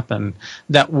things happen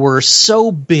that were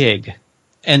so big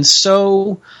and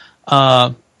so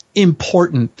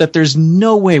important that there's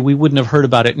no way we wouldn't have heard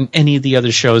about it in any of the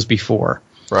other shows before.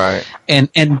 Right. And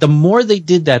the more they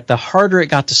did that, the harder it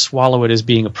got to swallow it as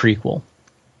being a prequel.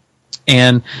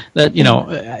 And that,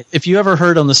 if you ever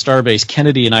heard on the Starbase,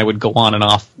 Kennedy and I would go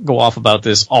off about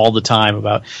this all the time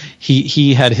about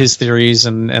he had his theories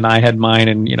and I had mine,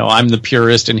 and I'm the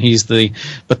purist and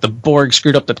but the Borg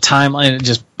screwed up the timeline, and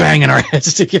just banging our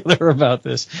heads together about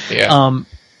this. Yeah.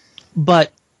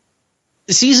 But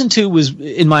Season 2 was,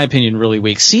 in my opinion, really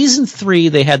weak. Season 3,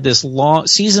 they had this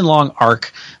season-long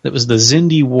arc that was the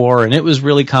Xindi War, and it was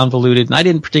really convoluted, and I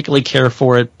didn't particularly care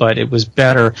for it, but it was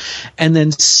better. And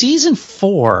then Season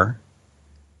 4,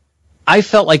 I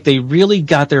felt like they really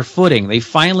got their footing. They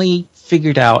finally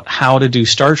figured out how to do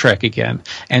Star Trek again.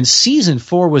 And Season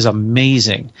 4 was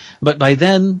amazing. But by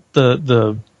then,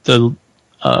 the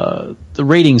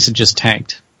ratings had just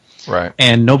tanked. Right.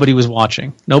 And nobody was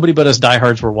watching. Nobody but us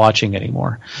diehards were watching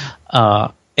anymore.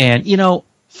 And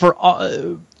for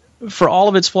all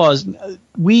of its flaws,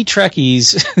 we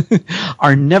Trekkies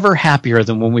are never happier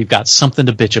than when we've got something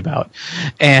to bitch about.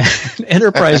 And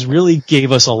Enterprise really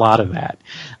gave us a lot of that.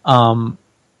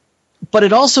 But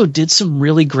it also did some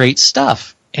really great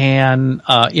stuff. And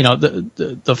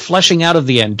the fleshing out of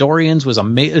the Andorians was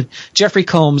amazing. Jeffrey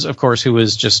Combs, of course, who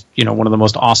was just one of the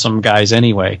most awesome guys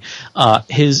anyway.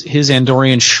 His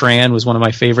Andorian Shran was one of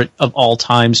my favorite of all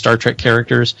time Star Trek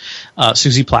characters.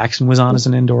 Susie Plaxton was on as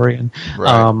an Andorian.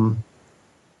 Right.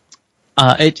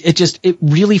 It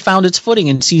really found its footing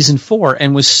in Season 4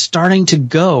 and was starting to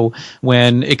go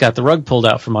when it got the rug pulled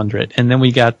out from under it. And then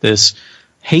we got this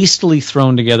hastily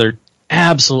thrown together,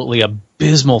 absolutely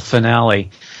abysmal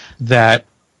finale that's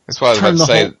why I was about to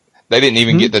say they didn't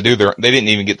even get to do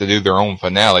their own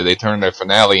finale. They turned their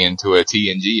finale into a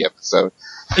TNG episode.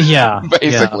 Yeah.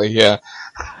 Basically, yeah.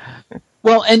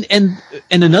 Well, and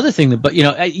another thing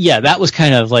that was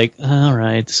kind of like, all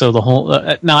right, so the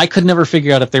whole now I could never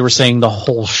figure out if they were saying the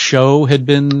whole show had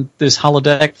been this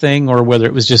holodeck thing or whether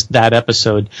it was just that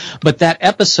episode. But that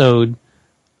episode,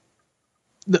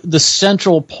 the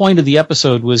central point of the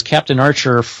episode was Captain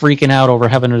Archer freaking out over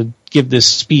having to give this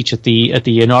speech at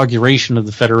the inauguration of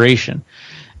the Federation.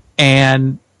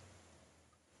 And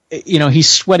he's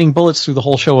sweating bullets through the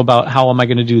whole show about how am I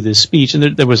going to do this speech,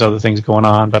 and there was other things going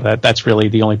on, but that's really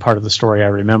the only part of the story I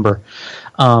remember.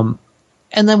 And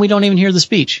then we don't even hear the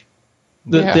speech.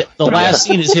 The last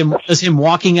scene is him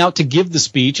walking out to give the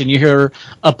speech, and you hear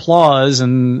applause,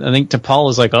 and I think T'Pol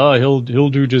is like, "Oh, he'll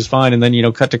do just fine," and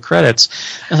then cut to credits.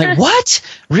 I was like, "What?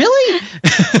 Really?"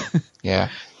 Yeah.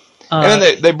 And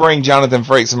then they bring Jonathan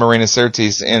Frakes and Marina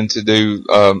Sirtis in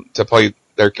to play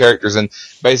their characters, and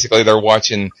basically they're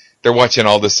watching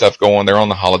all this stuff go on. They're on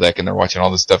the holodeck and they're watching all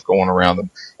this stuff going around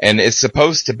them, and it's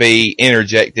supposed to be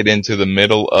interjected into the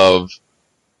middle of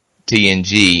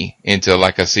TNG into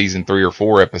like a season 3 or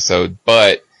 4 episode,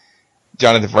 but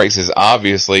Jonathan Frakes is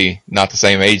obviously not the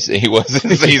same age that he was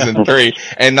in season 3,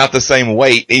 and not the same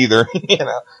weight either.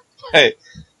 But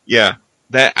yeah,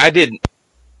 that I didn't.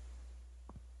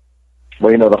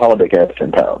 Well, the holodeck has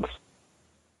 10 pounds.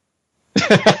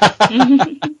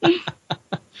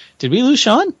 Did we lose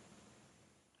Sean?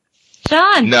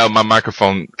 Sean. No, my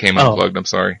microphone came unplugged. I'm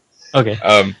sorry. Okay.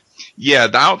 Yeah,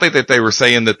 I don't think that they were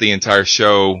saying that the entire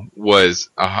show was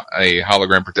a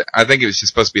hologram. I think it was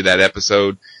just supposed to be that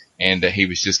episode, and he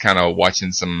was just kind of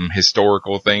watching some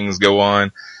historical things go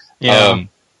on. Yeah.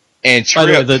 And by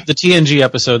the way, the TNG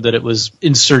episode that it was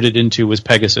inserted into was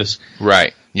Pegasus.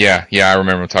 Right. Yeah. I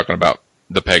remember talking about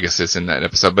the Pegasus in that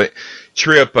episode. But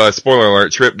Trip, spoiler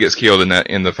alert, Trip gets killed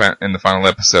in the final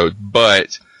episode.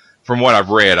 But from what I've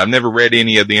read, I've never read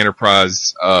any of the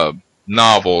Enterprise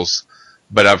novels.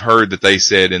 But I've heard that they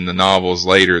said in the novels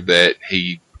later that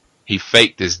he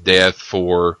faked his death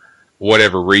for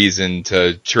whatever reason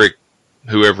to trick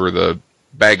whoever the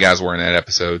bad guys were in that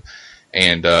episode,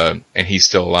 and he's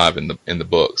still alive in the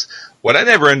books. What I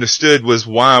never understood was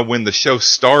why, when the show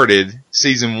started,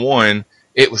 season 1,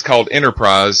 it was called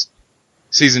Enterprise.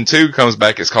 Season 2 comes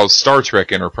back, it's called Star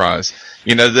Trek Enterprise.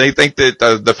 You know, they think that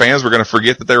the fans were going to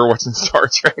forget that they were watching Star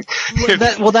Trek.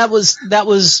 That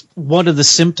was one of the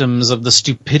symptoms of the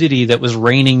stupidity that was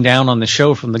raining down on the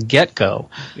show from the get-go.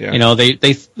 Yeah. You know,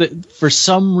 they for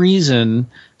some reason,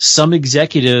 some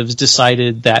executives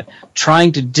decided that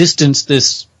trying to distance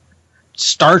this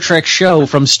Star Trek show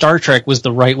from Star Trek was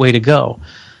the right way to go.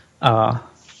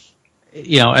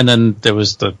 You know, and then there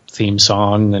was the theme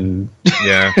song and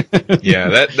yeah,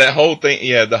 that whole thing.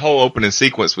 Yeah, the whole opening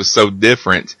sequence was so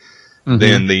different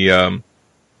than the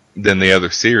other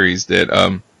series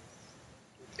that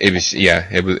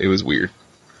it was weird.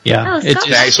 Yeah, Scott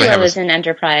Bakula was in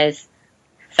Enterprise.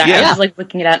 Sorry, I was like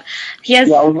looking it up. He has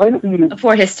a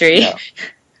poor history. Yeah.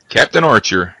 Captain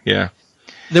Archer. Yeah.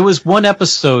 There was one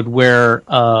episode where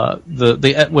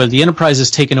the Enterprise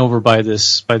is taken over by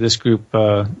this group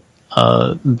the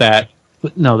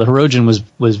Hirogen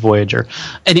was Voyager.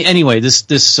 Anyway,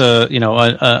 this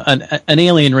an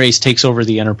alien race takes over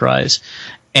the Enterprise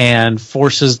and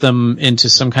forces them into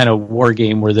some kind of war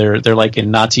game where they're like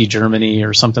in Nazi Germany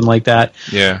or something like that.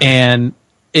 Yeah. And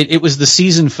it was the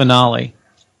season finale.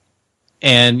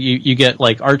 And you get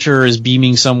like Archer is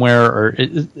beaming somewhere or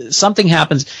something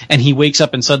happens and he wakes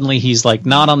up and suddenly he's like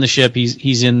not on the ship.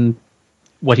 He's in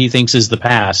what he thinks is the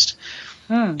past.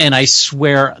 And I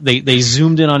swear they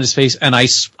zoomed in on his face and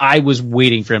I was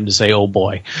waiting for him to say, "Oh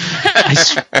boy."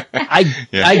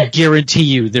 I guarantee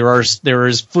you there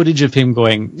is footage of him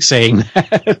saying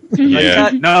that. Yeah.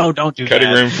 Like, no, don't do Cutting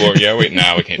that. room floor. Yeah, we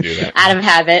can't do that. Out of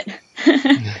habit.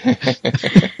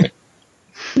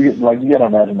 You gotta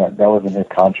imagine that was in his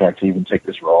contract to even take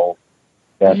this role.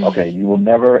 That okay, you will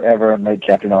never ever make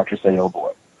Captain Archer say, "Oh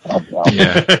boy."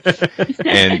 Yeah.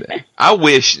 And I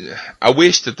wish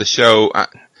that the show,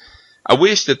 I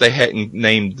wish that they hadn't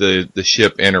named the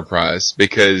ship Enterprise,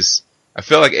 because I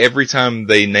feel like every time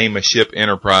they name a ship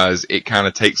Enterprise, it kind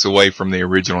of takes away from the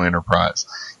original Enterprise.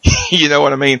 You know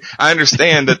what I mean? I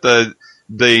understand that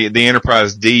the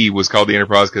Enterprise D was called the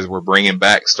Enterprise because we're bringing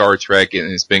back Star Trek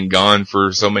and it's been gone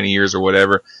for so many years or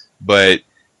whatever, but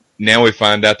now we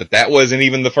find out that wasn't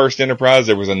even the first Enterprise.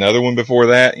 There was another one before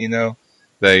that, you know.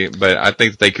 But I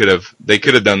think they could have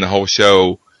done the whole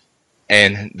show,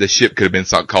 and the ship could have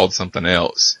been called something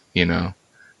else, you know.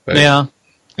 But yeah,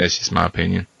 that's just my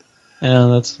opinion.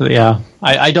 Yeah,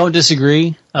 I don't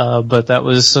disagree. But that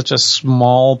was such a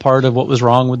small part of what was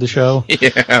wrong with the show.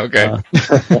 Yeah. Okay.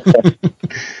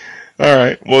 All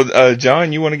right. Well,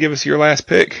 John, you want to give us your last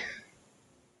pick?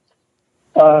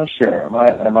 Sure.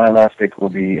 My last pick will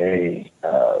be a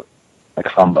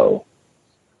combo.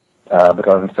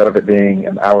 Because instead of it being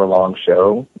an hour-long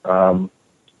show, 2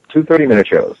 30-minute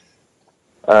shows.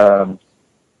 That's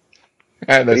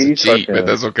a cheat, but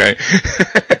that's okay.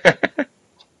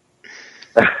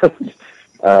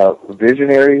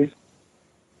 Visionaries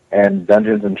and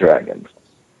Dungeons and Dragons.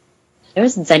 There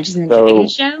was a Dungeons and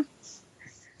Dragons show?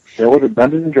 There was a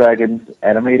Dungeons and Dragons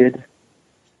animated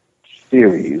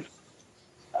series.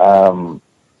 It was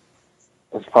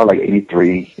probably like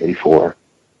 83, 84.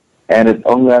 And it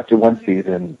only lasted one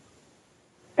season,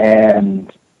 and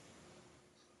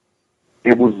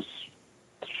it was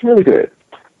really good.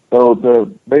 So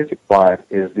the basic plot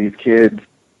is these kids,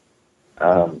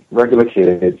 regular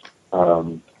kids,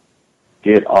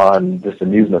 get on this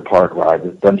amusement park ride,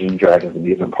 this Dungeons & Dragons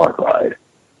amusement park ride,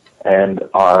 and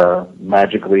are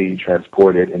magically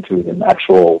transported into an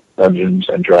actual Dungeons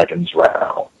 & Dragons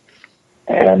realm.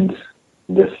 And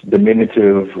this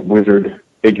diminutive wizard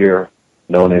figure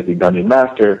known as the Dungeon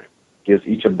Master gives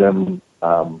each of them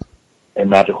a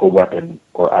magical weapon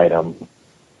or item,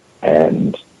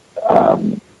 and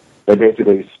they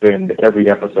basically spend every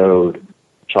episode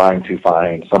trying to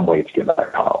find some way to get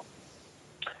that power.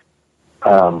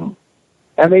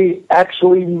 And they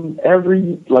actually,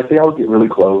 they always get really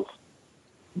close.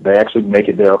 They actually make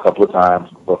it there a couple of times,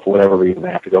 but for whatever reason,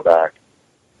 they have to go back.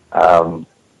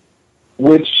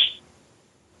 Which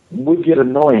would get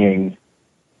annoying,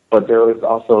 but there is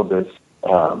also this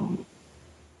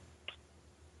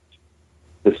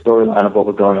storyline of what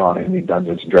was going on in the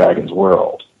Dungeons & Dragons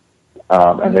world.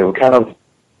 And they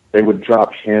would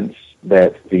drop hints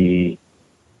that the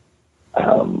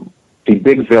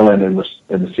big villain in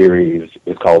the series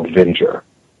is called Venger.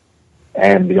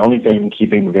 And the only thing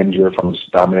keeping Venger from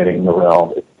dominating the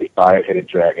realm is the 5-headed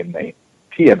dragon named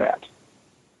Tiamat.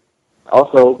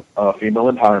 Also, female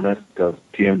empowerment, because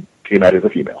Tiamat is a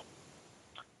female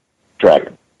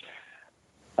dragon.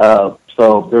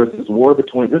 So there's this war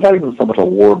there's not even so much a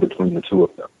war between the two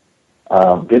of them.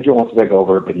 Venger wants to take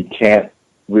over, but he can't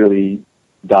really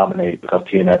dominate because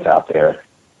TNF's out there.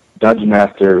 Dungeon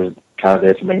Master is kind of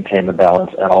there to maintain the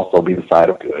balance and also be the side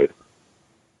of good.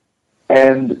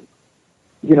 And,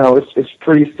 you know, it's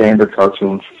pretty standard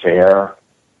cartoon fare,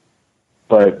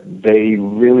 but they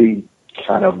really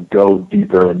kind of go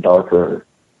deeper and darker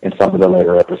in some of the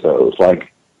later episodes.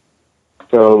 Like,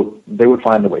 so they would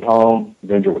find their way home,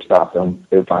 Venger would stop them.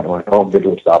 They would find their way home,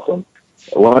 Venger would stop them.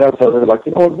 One episode, they were like,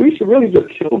 you know what, we should really just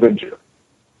kill Venger.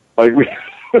 Like,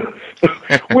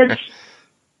 which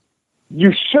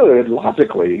you should,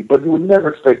 logically, but you would never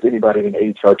expect anybody in an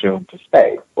 80s cartoon to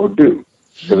say or do.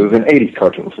 Because it was an 80s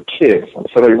cartoon for kids on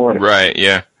Saturday morning. Right,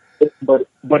 yeah. But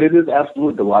it is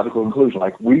absolutely the logical conclusion.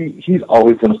 Like, he's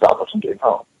always going to stop us from getting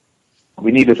home.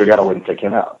 We need to figure out a way to take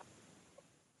him out.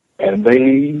 And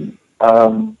they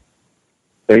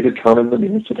determined the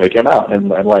means to take him out. And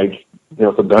like, you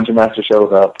know, the Dungeon Master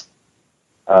shows up,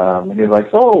 and he's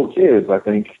like, so, kids, I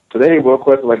think today we'll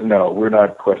quest. Like, no, we're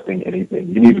not questing anything.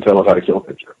 You need to tell us how to kill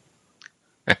Venger.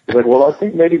 He's like, well, I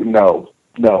think maybe, no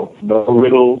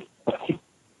riddles.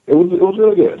 It was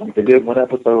really good. Like, they did one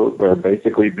episode where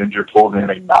basically Venger pulls in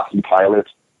a Nazi pilot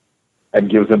and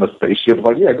gives him a spaceship.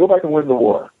 Like, yeah, go back and win the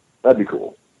war. That'd be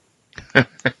cool.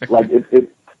 Like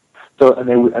it. So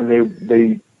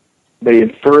they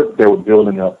inferred they were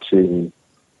building up to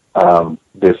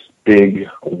this big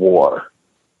war,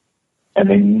 and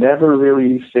they never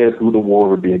really said who the war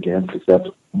would be against, except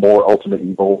more ultimate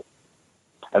evil.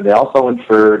 And they also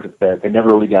inferred that they never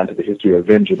really got into the history of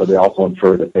Venger, but they also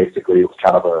inferred that basically it was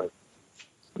kind of a,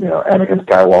 you know, Anakin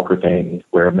Skywalker thing,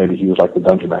 where maybe he was like the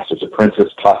Dungeon Master's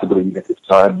apprentice, possibly even his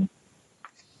son.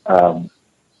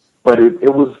 But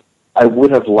it was, I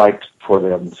would have liked for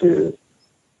them to,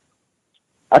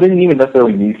 I didn't even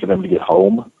necessarily need for them to get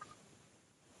home,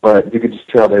 but you could just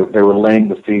tell they were laying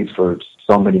the seeds for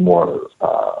so many more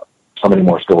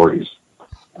stories.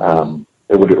 It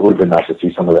would have been nice to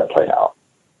see some of that play out.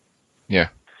 Yeah.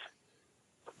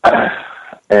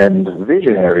 And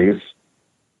Visionaries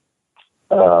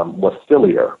was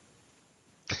sillier.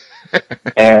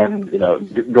 And, you know,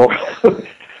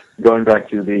 going back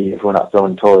to the if we're not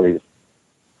selling toys,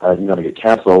 you're going to get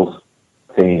canceled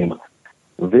theme,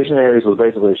 Visionaries was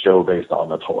basically a show based on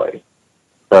the toy.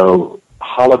 So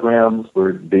holograms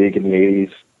were big in the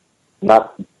 80s.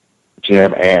 Not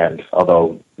Jim and,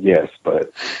 although, yes,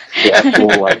 but the actual,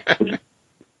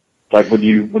 like when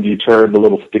you turned the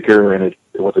little sticker and it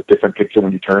was a different picture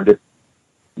when you turned it,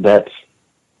 that,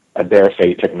 I dare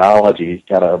say, technology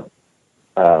kind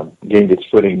of gained its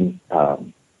footing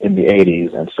in the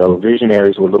 80s. And so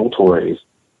Visionaries were little toys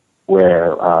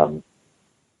where,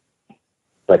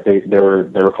 like they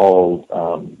were called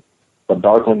the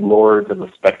Darkling Lords and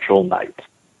the Spectral Knights.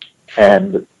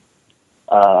 And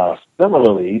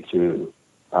similarly to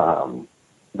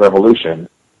Revolution,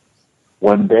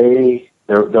 when they're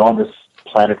on this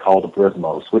planet called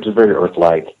Brismos, which is very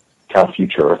Earth-like, kind of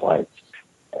future Earth-like,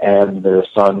 and their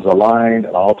suns aligned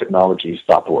and all technology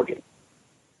stopped working.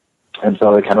 And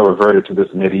so they kind of reverted to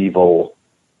this medieval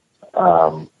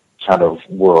kind of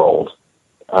world.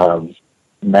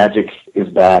 Magic is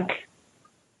back,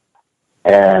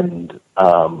 and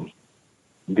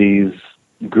these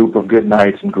group of good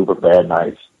knights and group of bad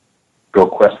knights go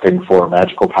questing for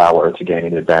magical power to gain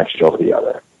an advantage over the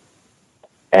other.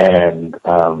 And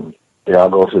they all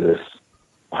go to this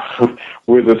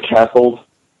wizard's castle,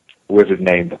 wizard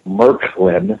named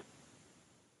Merklin,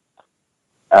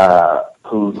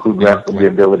 who grants them the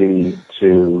ability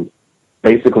to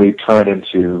basically turn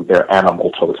into their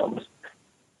animal totems.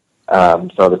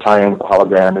 So the tie-in with the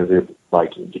hologram is if,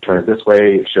 like, you turn it this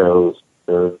way, it shows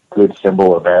the good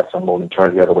symbol or bad symbol, and you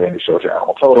turn it the other way, and it shows your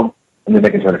animal totem, and then they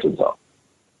can turn it to themselves.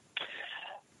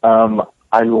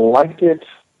 I liked it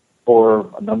for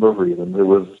a number of reasons. It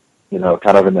was, you know,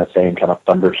 kind of in that same kind of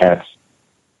Thundercats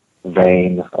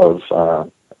vein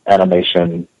of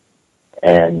animation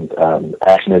and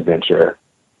action adventure.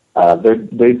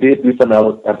 They did do some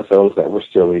episodes that were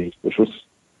silly, which was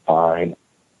fine.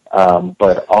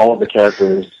 But all of the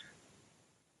characters,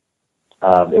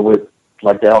 it was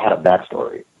like they all had a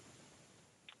backstory.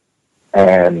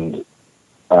 And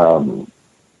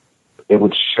it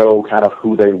would show kind of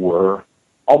who they were,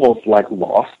 almost like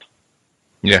Lost.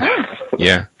 Yeah,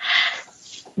 yeah.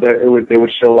 They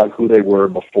would show like who they were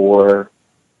before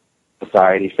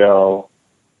society fell.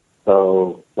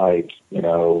 So, like, you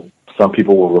know, some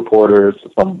people were reporters.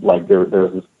 Some, like, there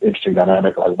was this interesting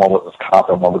dynamic. Like, one was this cop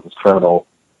and one was this criminal,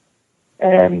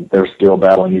 and they're still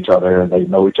battling each other, and they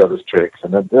know each other's tricks.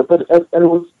 And it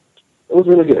was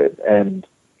really good. And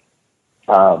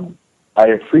I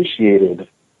appreciated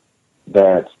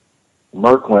that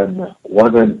Merklin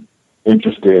wasn't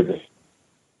interested.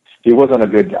 He wasn't a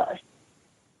good guy.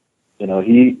 You know,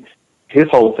 his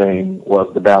whole thing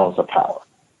was the balance of power.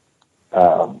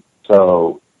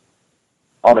 So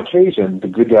on occasion, the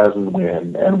good guys would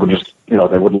win and would just, you know,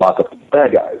 they would lock up the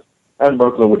bad guys. And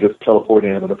Merklin would just teleport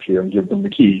in and appear and give them the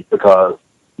key because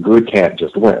good can't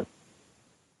just win.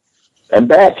 And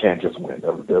bad can't just win.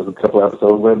 There was a couple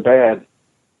episodes where bad,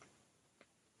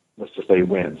 let's just say,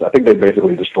 wins. I think they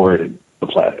basically destroyed the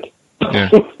planet. Yeah.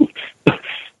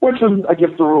 Which is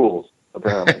against the rules,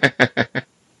 apparently.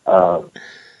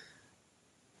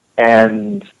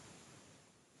 And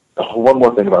one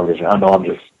more thing about Visionary. I know I'm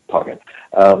just talking.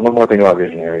 One more thing about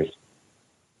Visionaries.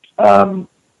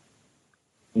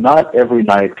 Not every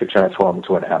knight could transform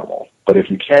into an animal, but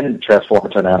if you can transform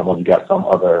into an animal, you got some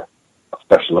other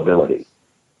special ability.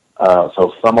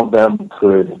 So some of them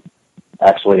could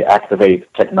actually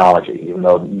activate technology, even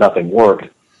though nothing worked.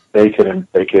 They could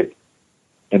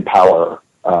empower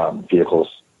vehicles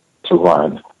to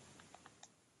run,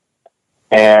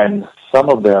 and some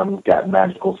of them got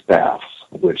magical staffs,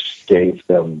 which gave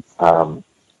them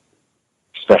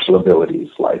special abilities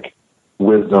like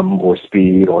wisdom or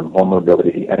speed or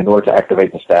vulnerability. And in order to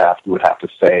activate the staff, you would have to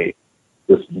say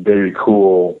this very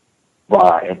cool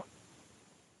rhyme.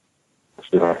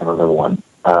 Let's see if I can remember one.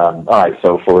 All right,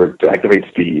 so to activate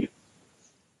speed,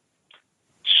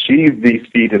 sheathe these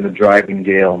feet in the driving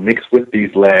gale, mix with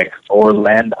these legs, or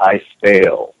land I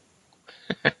fail.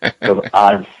 Because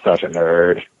I'm such a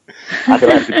nerd. I could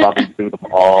actually probably do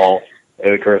them all.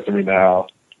 It occurs to me now.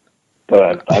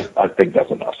 But I think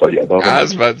that's enough. So yeah, those I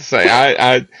was about to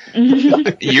say,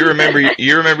 you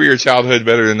remember your childhood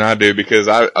better than I do, because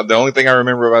the only thing I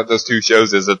remember about those two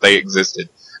shows is that they existed.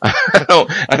 I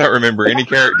don't remember any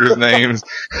characters' names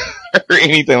or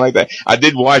anything like that. I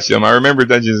did watch them. I remember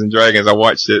Dungeons and Dragons. I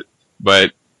watched it,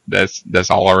 but that's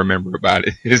all I remember about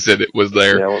it, is that it was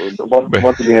there. Yeah,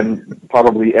 once again,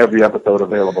 probably every episode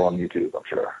available on YouTube, I'm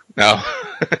sure. No.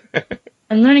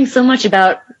 I'm learning so much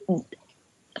about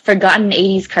forgotten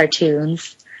 80s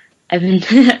cartoons. I've been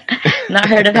not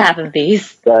heard of half of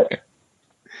these. That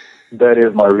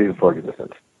is my reason for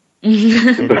existence.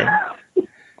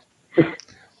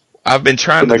 I've been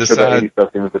trying to decide.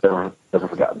 Never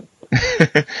forgotten.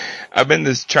 I've been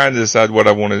just trying to decide what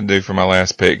I wanted to do for my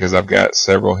last pick, because I've got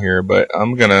several here, but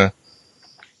I'm gonna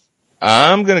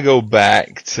go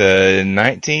back to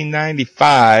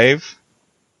 1995.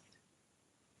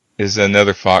 Is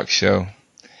another Fox show.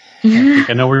 I think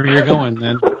I know where you're going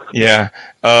then. Yeah.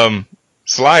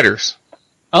 Sliders.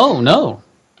 Oh, no.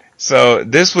 So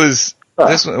this one,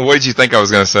 what did you think I was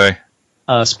going to say?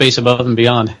 Space Above and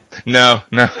Beyond. No,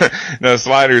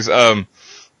 Sliders.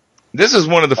 This is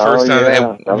one of the first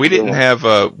times we didn't have,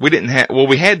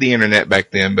 we had the internet back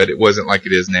then, but it wasn't like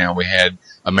it is now. We had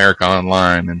America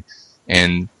Online,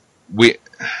 and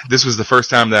this was the first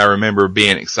time that I remember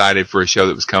being excited for a show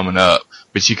that was coming up,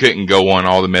 but you couldn't go on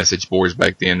all the message boards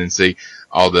back then and see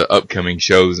all the upcoming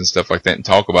shows and stuff like that and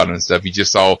talk about it and stuff. You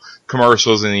just saw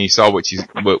commercials and you saw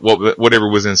whatever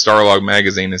was in Starlog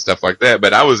magazine and stuff like that.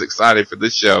 But I was excited for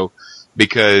this show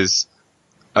because,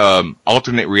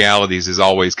 alternate realities has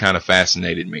always kind of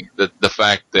fascinated me. The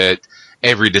fact that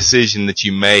every decision that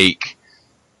you make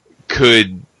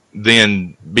could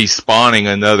then be spawning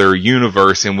another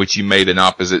universe in which you made an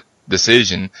opposite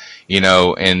decision,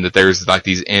 and that there's like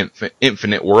these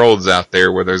infinite worlds out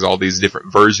there where there's all these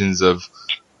different versions of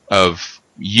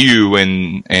you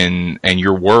and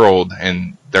your world,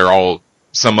 and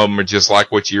some of them are just like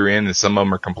what you're in and some of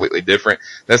them are completely different.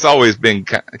 That's always been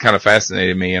kind of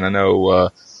fascinating me, and I know,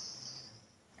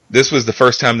 this was the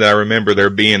first time that I remember there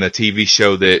being a TV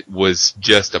show that was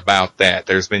just about that.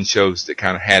 There's been shows that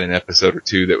kind of had an episode or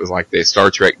two that was like that.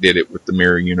 Star Trek did it with the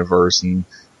Mirror Universe, and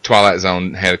Twilight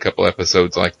Zone had a couple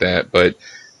episodes like that. But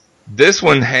this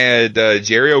one had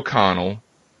Jerry O'Connell,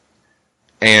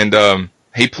 and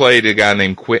he played a guy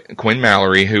named Quinn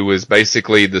Mallory, who was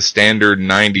basically the standard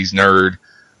 90s nerd,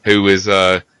 who is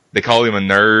they call him a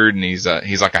nerd, and he's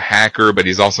like a hacker, but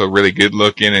he's also really good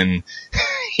looking, and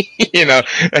that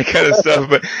kind of stuff.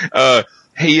 But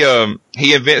he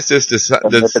invents this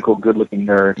mythical good looking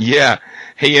nerd. Yeah,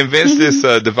 he invents this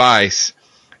device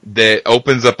that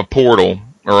opens up a portal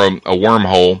or a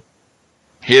wormhole.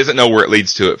 He doesn't know where it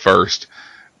leads to at first.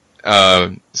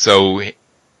 So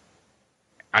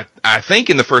I think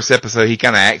in the first episode he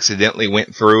kind of accidentally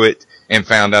went through it and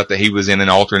found out that he was in an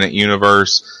alternate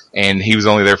universe, and he was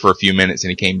only there for a few minutes and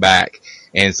he came back.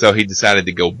 And so he decided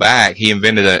to go back. He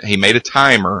made a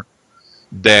timer,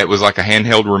 that was like a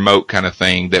handheld remote kind of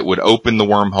thing that would open the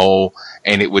wormhole,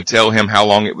 and it would tell him how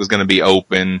long it was going to be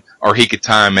open, or he could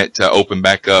time it to open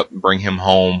back up and bring him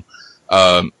home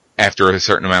after a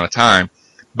certain amount of time.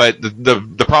 But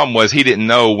the problem was he didn't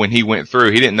know when he went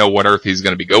through, he didn't know what Earth he was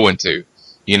going to be going to,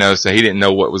 you know, so he didn't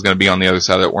know what was going to be on the other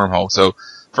side of that wormhole. So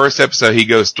first episode he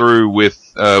goes through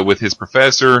with his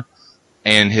professor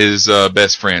and his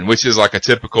best friend, which is like a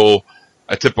typical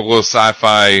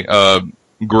sci-fi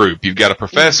group. You've got a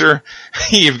professor,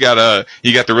 you got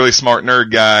the really smart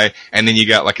nerd guy, and then you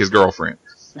got like his girlfriend.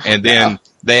 And then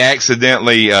they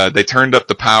accidentally they turned up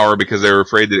the power because they were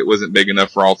afraid that it wasn't big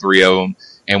enough for all three of them.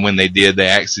 And when they did, they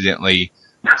accidentally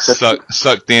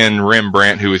sucked in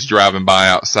Rembrandt, who was driving by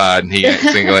outside, and he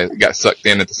accidentally got sucked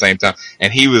in at the same time.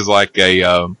 And he was like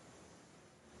a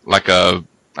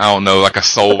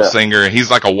soul singer. He's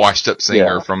like a washed up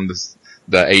singer from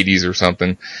the 80s or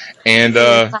something. And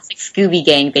classic Scooby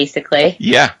Gang, basically.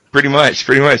 Yeah, pretty much.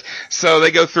 So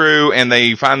they go through and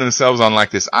they find themselves on like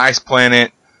this ice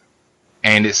planet,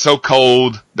 and it's so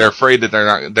cold. They're afraid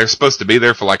that they're supposed to be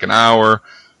there for like an hour,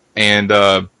 and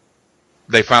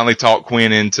they finally talk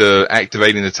Quinn into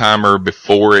activating the timer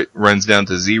before it runs down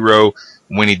to 0.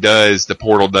 When he does, the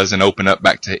portal doesn't open up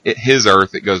back to his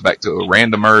Earth. It goes back to a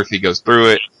random Earth. He goes through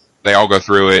it. They all go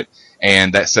through it.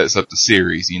 And that sets up the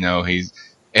series, you know. He's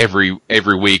every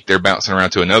week they're bouncing around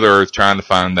to another Earth trying to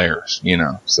find theirs, you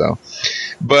know. So,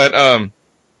 but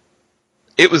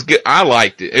it was good. I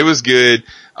liked it. It was good.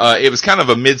 It was kind of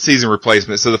a mid-season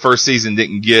replacement, so the first season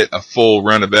didn't get a full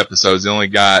run of episodes. It only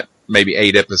got maybe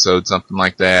 8 episodes, something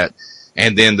like that.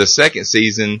 And then the second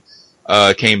season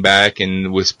came back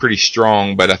and was pretty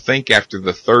strong, but I think after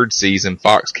the third season,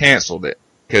 Fox canceled it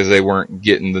because they weren't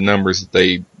getting the numbers that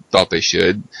they thought they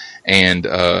should, and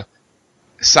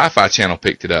Sci-Fi Channel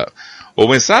picked it up. Well,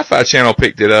 when Sci-Fi Channel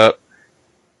picked it up,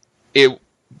 it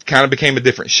kind of became a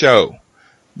different show,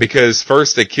 because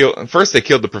first they killed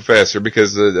the professor,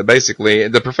 because basically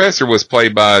the professor was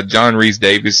played by John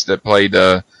Rhys-Davies, that played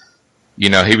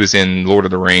he was in Lord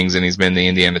of the Rings, and he's been in the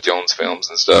Indiana Jones films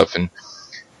and stuff, and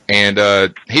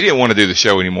he didn't want to do the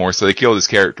show anymore, so they killed his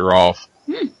character off.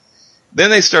 Then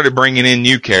they started bringing in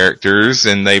new characters,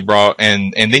 and they brought,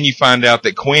 and then you find out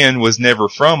that Quinn was never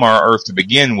from our Earth to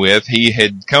begin with. He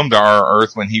had come to our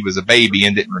Earth when he was a baby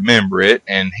and didn't remember it,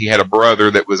 and he had a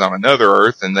brother that was on another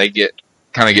Earth, and they get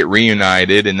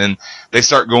reunited, and then they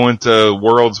start going to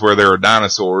worlds where there are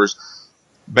dinosaurs.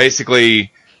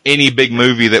 Basically, any big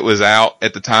movie that was out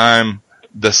at the time,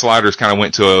 the Sliders kind of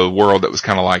went to a world that was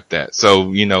kind of like that.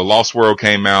 So, you know, Lost World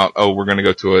came out, oh, we're going to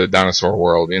go to a dinosaur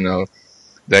world, you know,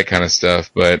 that kind of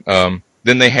stuff. But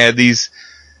then they had these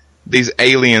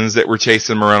aliens that were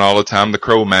chasing them around all the time, the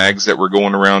Cro-Mags, that were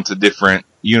going around to different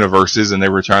universes, and they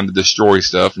were trying to destroy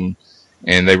stuff, and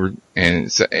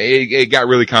so it got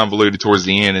really convoluted towards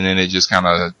the end, and then it just kind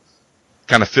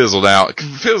of fizzled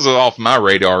off my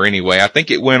radar anyway. I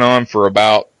think it went on for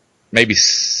about maybe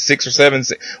 6 or 7.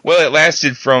 Well, it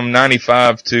lasted from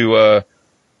 95 to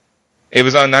it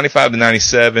was on 95 to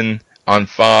 97 on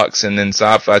Fox, and then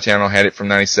Sci-Fi Channel had it from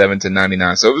 97 to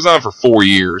 99. So it was on for 4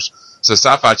 years. So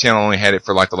Sci-Fi Channel only had it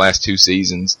for like the last 2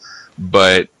 seasons,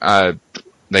 but they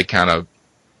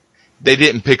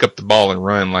didn't pick up the ball and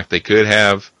run like they could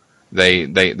have. They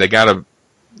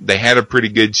had a pretty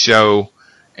good show,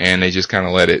 and they just kind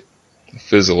of let it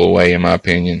fizzle away, in my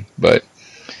opinion. But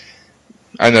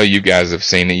I know you guys have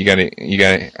seen it. You got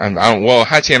it. Well,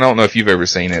 Hi Chan, I don't know if you've ever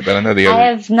seen it, but I know the other. I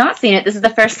have not seen it. This is the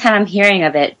first time I'm hearing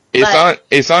of it.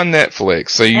 It's on Netflix,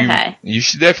 so you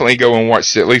should definitely go and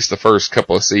watch at least the first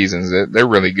couple of seasons. They're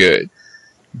really good.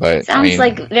 But sounds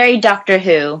like very Doctor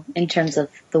Who in terms of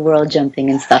the world jumping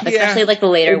and stuff, especially like the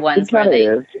later ones where they.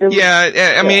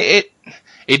 I mean,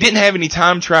 it didn't have any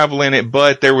time travel in it,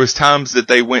 but there was times that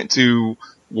they went to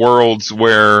worlds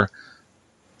where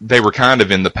they were kind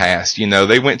of in the past. You know,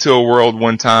 they went to a world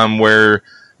one time where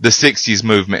the 60s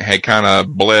movement had kind of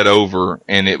bled over,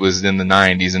 and it was in the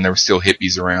 90s, and there were still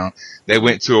hippies around. They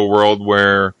went to a world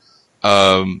where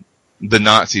the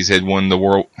Nazis had won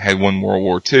World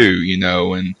War II, you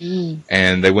know,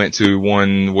 and they went to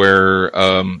one where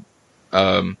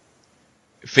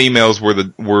females were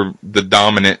the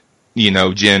dominant, you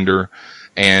know, gender,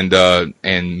 and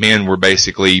men were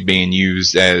basically being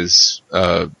used as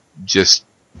just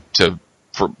to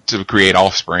create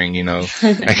offspring, you know,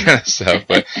 that kind of stuff.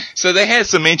 But so they had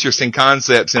some interesting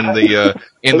concepts in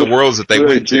the worlds that they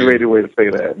went to. G-rated way to say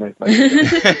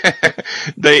that.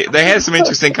 They had some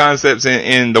interesting concepts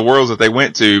in the worlds that they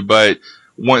went to, but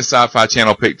once Sci-Fi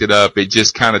Channel picked it up, it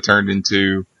just kind of turned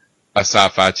into a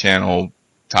Sci-Fi Channel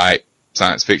type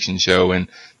science fiction show, and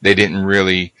they didn't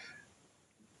really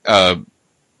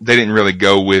they didn't really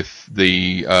go with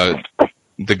the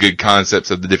good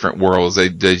concepts of the different worlds. They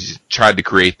just tried to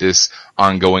create this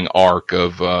ongoing arc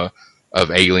of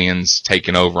aliens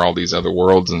taking over all these other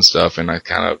worlds and stuff, and I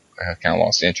kind of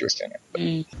lost interest in it.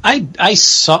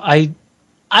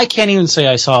 I can't even say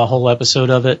I saw a whole episode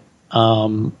of it.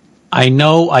 I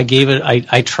know I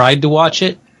tried to watch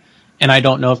it, and I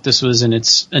don't know if this was in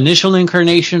its initial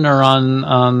incarnation or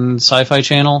on Sci-Fi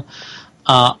Channel.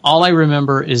 All I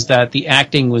remember is that the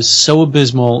acting was so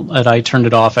abysmal that I turned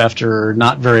it off after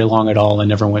not very long at all and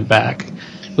never went back,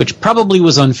 which probably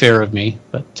was unfair of me,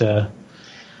 but...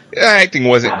 The acting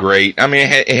wasn't great. I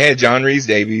mean, it had John Rhys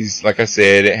Davies, like I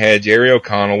said. It had Jerry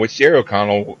O'Connell, which Jerry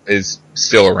O'Connell is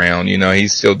still around. You know,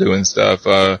 he's still doing stuff.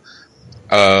 Sabrina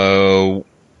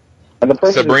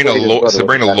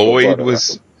Lloyd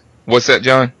was... What's that,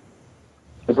 John?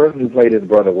 The person who played his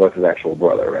brother was his actual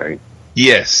brother, right?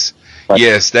 Yes.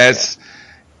 Yes,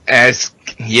 his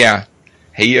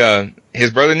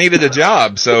brother needed a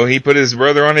job, so he put his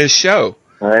brother on his show.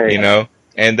 Right. You know?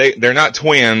 And they're not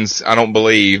twins, I don't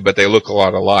believe, but they look a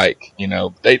lot alike, you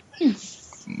know.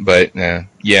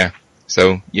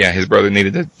 So his brother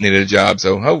needed a job,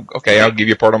 so okay, I'll give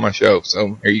you a part on my show.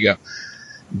 So here you go.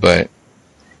 But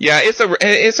yeah,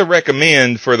 it's a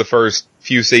recommend for the first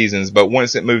few seasons, but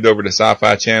once it moved over to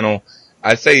Sci-Fi Channel,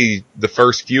 I'd say the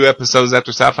first few episodes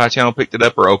after Sci-Fi Channel picked it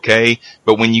up are okay,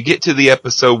 but when you get to the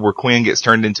episode where Quinn gets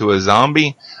turned into a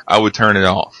zombie, I would turn it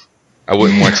off. I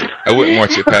wouldn't watch it. I wouldn't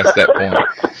watch it past that point.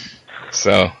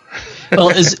 So,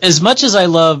 well, as much as I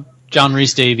love John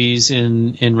Rhys Davies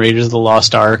in Raiders of the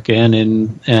Lost Ark and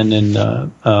in the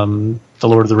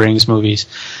Lord of the Rings movies,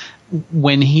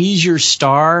 when he's your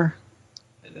star,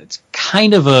 it's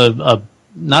kind of a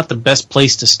not the best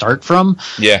place to start from.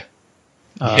 Yeah.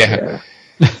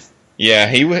 Yeah,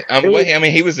 he was. I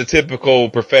mean, he was a typical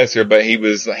professor, but he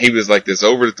was like this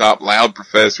over the top, loud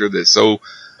professor that's so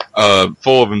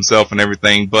full of himself and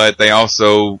everything. But they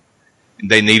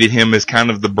needed him as kind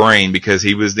of the brain because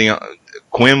he was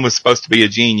Quinn was supposed to be a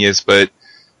genius, but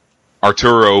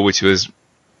Arturo, which was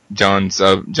John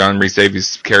Rhys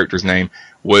Davies' character's name,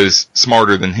 was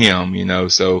smarter than him. You know,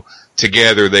 so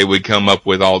together they would come up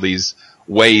with all these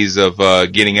ways of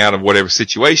getting out of whatever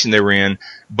situation they were in,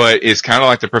 but it's kind of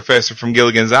like the professor from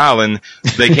Gilligan's Island.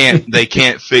 They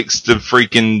can't fix the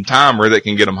freaking timer that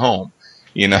can get them home,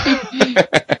 you know.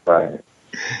 Right.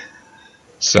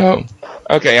 So,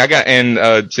 okay,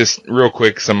 just real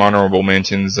quick, some honorable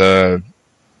mentions.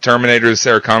 Terminator: The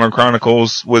Sarah Connor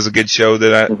Chronicles was a good show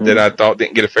that I thought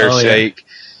didn't get a fair shake.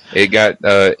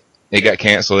 Yeah. It got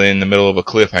canceled in the middle of a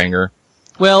cliffhanger.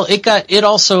 Well, it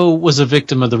also was a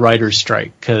victim of the writer's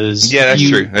strike because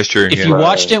that's true. If you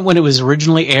watched it when it was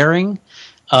originally airing,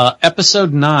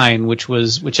 episode 9, which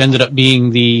ended up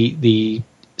being the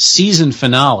season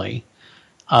finale,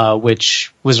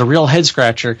 which was a real head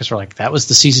scratcher because we're like, that was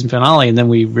the season finale, and then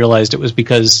we realized it was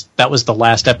because that was the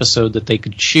last episode that they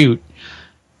could shoot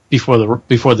before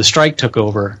the strike took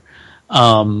over.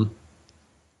 After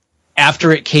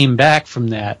it came back from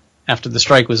that. After the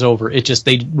strike was over,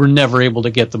 they were never able to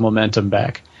get the momentum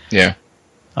back. Yeah.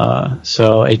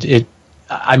 So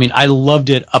I loved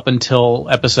it up until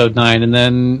episode 9, and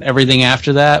then everything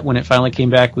after that, when it finally came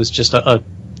back, was just a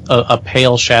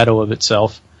pale shadow of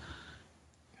itself.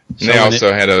 So they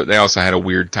also had a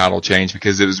weird title change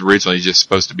because it was originally just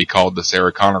supposed to be called The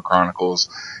Sarah Connor Chronicles.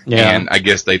 Yeah. And I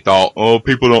guess they thought,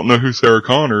 people don't know who Sarah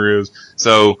Connor is.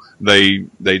 So they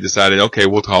decided, okay,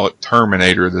 we'll call it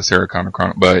Terminator: The Sarah Connor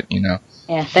Chronicles. But, you know.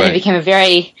 Yeah, then it became a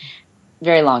very,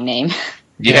 very long name.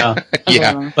 Yeah.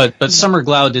 Yeah. But Summer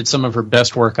Glau did some of her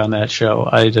best work on that show.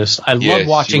 I love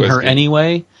watching her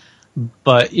anyway.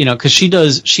 But, you know, because she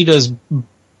does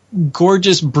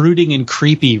gorgeous, brooding, and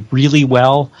creepy really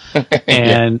well,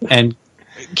 and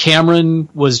Cameron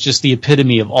was just the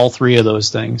epitome of all three of those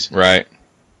things. Right.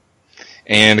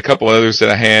 And a couple others that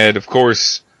I had, of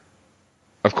course,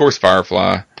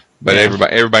 Firefly, but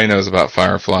everybody knows about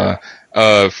Firefly.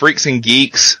 Freaks and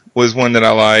Geeks was one that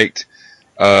I liked,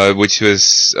 which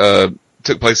was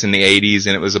took place in the 80s,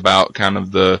 and it was about kind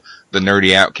of the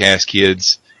nerdy outcast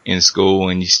kids in school,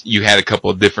 and you had a couple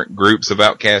of different groups of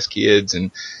outcast kids,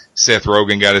 and Seth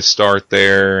Rogen got his start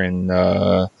there, and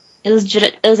it was a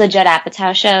Judd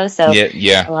Apatow show, so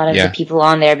a lot of the people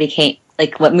on there became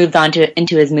like what moved on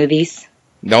into his movies.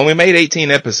 They only made 18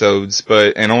 episodes,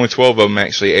 and only 12 of them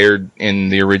actually aired in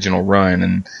the original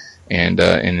run, and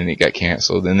then it got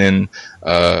canceled. And then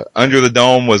Under the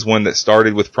Dome was one that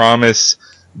started with promise,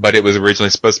 but it was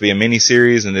originally supposed to be a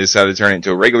miniseries, and they decided to turn it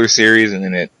into a regular series, and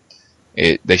then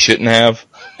they shouldn't have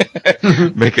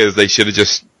because they should have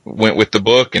just went with the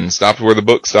book and stopped where the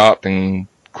book stopped and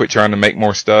quit trying to make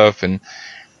more stuff. And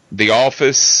The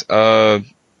Office, The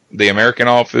American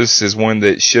Office is one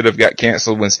that should have got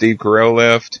canceled when Steve Carell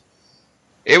left.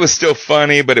 It was still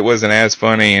funny, but it wasn't as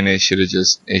funny, and it should have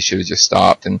just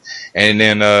stopped. And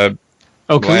then can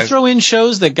we throw in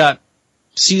shows that got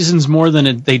seasons more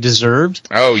than they deserved?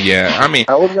 Oh yeah, I mean,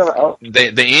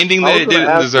 the ending that it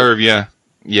didn't deserve.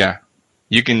 Yeah,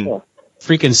 you can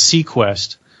freaking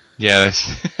Sequest. Yeah,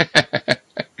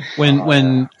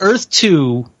 when Earth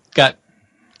 2 got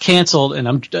canceled, and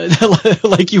I'm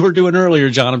like you were doing earlier,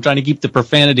 John. I'm trying to keep the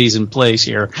profanities in place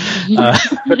here.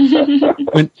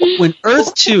 When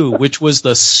Earth 2, which was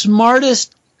the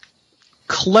smartest,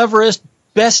 cleverest,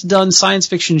 best done science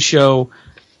fiction show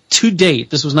to date,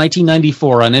 this was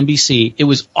 1994 on NBC. It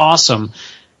was awesome.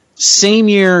 Same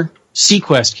year,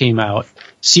 Sequest came out.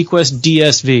 Sequest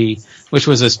DSV, which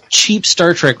was a cheap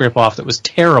Star Trek ripoff that was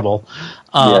terrible.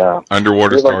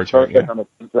 Underwater Star Trek.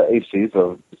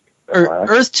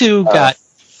 Earth 2 got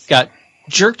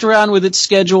jerked around with its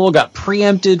schedule, got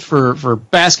preempted for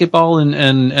basketball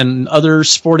and other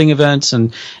sporting events,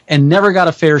 and never got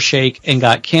a fair shake, and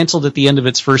got canceled at the end of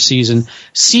its first season.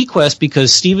 Sequest,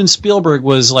 because Steven Spielberg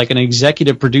was like an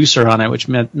executive producer on it, which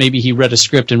meant maybe he read a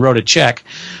script and wrote a check,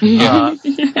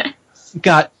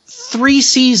 got 3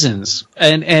 seasons,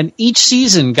 and each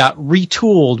season got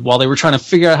retooled while they were trying to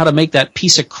figure out how to make that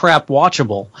piece of crap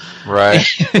watchable. Right.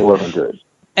 It wasn't good.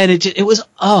 And it was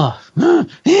well,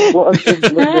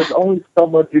 there's only so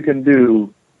much you can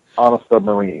do on a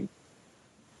submarine.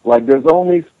 Like there's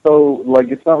only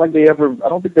it's not like I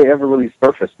don't think they ever really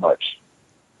surfaced much.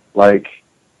 Like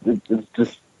it's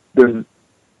just and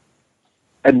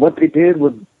what they did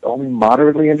was only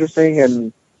moderately interesting,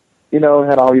 and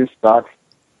had all your stocks.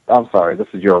 I'm sorry, this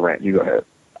is your rant. You go ahead.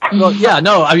 Well, yeah,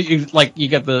 no, I mean, you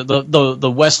got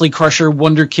the Wesley Crusher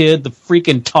Wonder Kid, the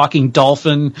freaking talking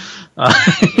dolphin. I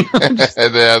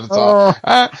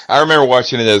remember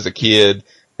watching it as a kid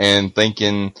and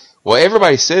thinking, well,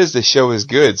 everybody says the show is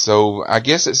good, so I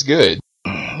guess it's good.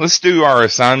 Let's do our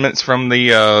assignments from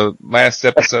the last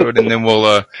episode, and then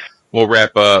we'll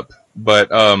wrap up. But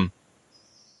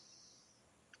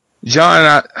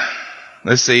John,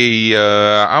 let's see.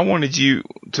 I wanted you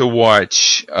to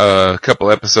watch a couple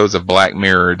episodes of Black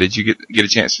Mirror. Did you get a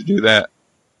chance to do that?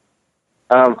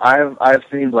 I've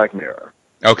seen Black Mirror.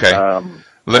 Okay.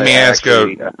 Let me ask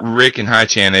Rick and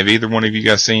Hai-Chan. Have either one of you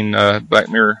guys seen Black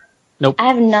Mirror? Nope. I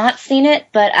have not seen it,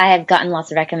 but I have gotten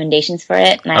lots of recommendations for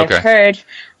it, and I've heard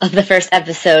of the first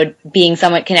episode being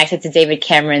somewhat connected to David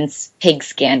Cameron's pig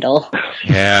scandal.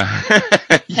 Yeah.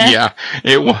 Yeah.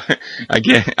 I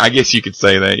guess you could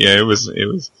say that. Yeah, it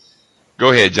was.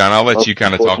 Go ahead, John. I'll let you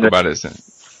kind of talk about it.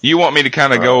 You want me to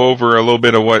kind of go over a little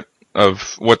bit of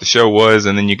what the show was,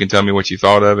 and then you can tell me what you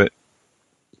thought of it?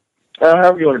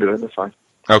 However you want to do it, that's fine.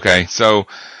 Okay, so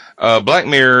Black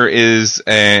Mirror it's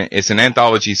an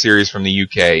anthology series from the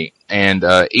UK, and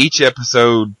each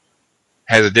episode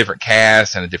has a different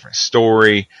cast and a different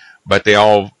story, but they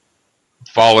all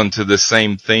fall into the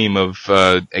same theme of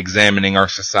examining our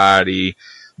society,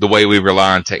 the way we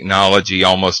rely on technology,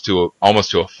 almost to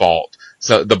a fault.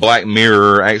 So the Black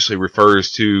Mirror actually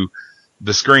refers to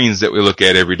the screens that we look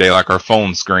at every day, like our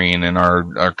phone screen and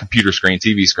our computer screen,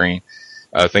 TV screen,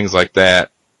 things like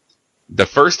that. The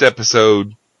first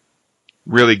episode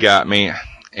really got me,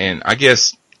 and I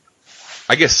guess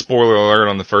spoiler alert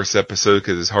on the first episode,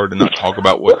 because it's hard to not talk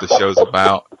about what the show's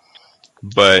about.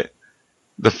 But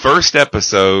the first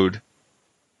episode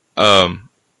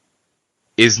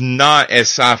is not as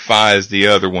sci-fi as the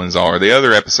other ones are. The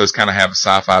other episodes kind of have a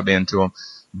sci-fi bend to them,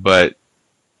 but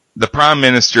the Prime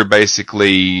Minister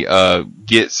basically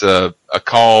gets a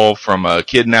call from a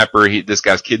kidnapper. This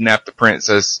guy's kidnapped the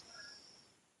princess,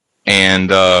 and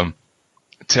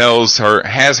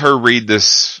has her read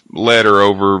this letter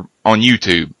over on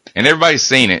YouTube, and everybody's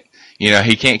seen it.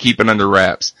 He can't keep it under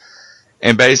wraps.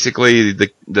 And basically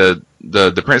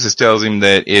the princess tells him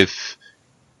that if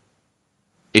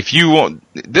you want,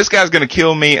 this guy's gonna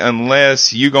kill me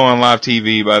unless you go on live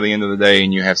TV by the end of the day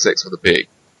and you have sex with a pig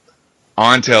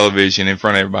on television in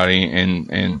front of everybody,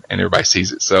 and everybody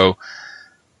sees it. So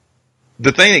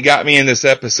the thing that got me in this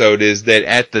episode is that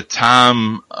at the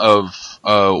time of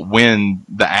when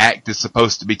the act is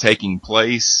supposed to be taking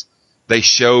place, they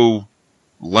show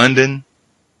London,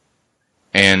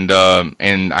 and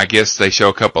I guess they show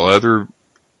a couple other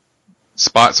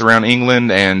spots around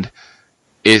England, and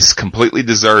it's completely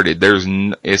deserted.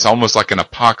 It's almost like an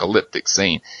apocalyptic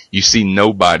scene. You see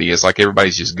nobody. It's like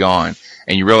everybody's just gone,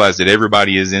 and you realize that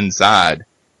everybody is inside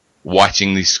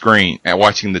watching the screen,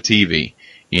 watching the TV,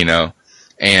 and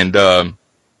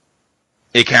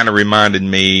it kind of reminded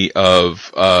me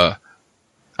of, I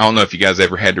don't know if you guys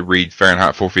ever had to read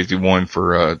Fahrenheit 451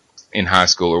 for, in high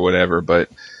school or whatever, but.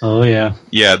 Oh, yeah.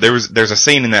 Yeah, there's a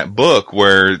scene in that book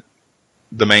where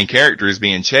the main character is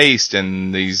being chased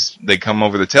and they come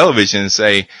over the television and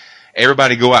say,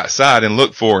 everybody go outside and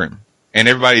look for him. And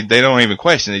everybody, they don't even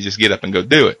question, they just get up and go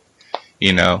do it.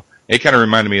 You know, it kind of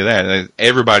reminded me of that.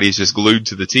 Everybody's just glued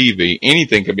to the TV.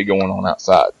 Anything could be going on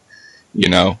outside. You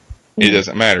know, it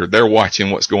doesn't matter. They're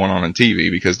watching what's going on TV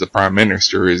because the Prime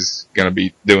Minister is going to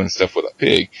be doing stuff with a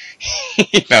pig.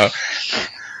 You know,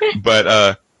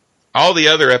 but, all the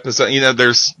other episodes, you know,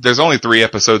 there's only 3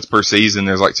 episodes per season.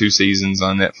 There's like 2 seasons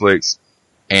on Netflix.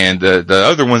 And, the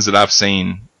other ones that I've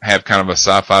seen have kind of a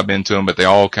sci-fi bent to them, but they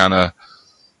all kind of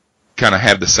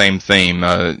have the same theme.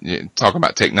 Talk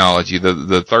about technology.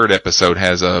 The 3rd episode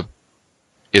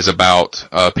is about,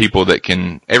 people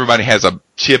that everybody has a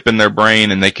chip in their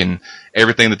brain and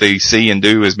everything that they see and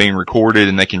do is being recorded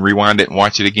and they can rewind it and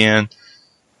watch it again.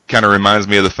 Kind of reminds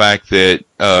me of the fact that,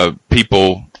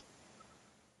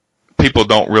 people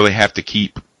don't really have to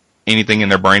keep anything in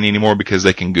their brain anymore because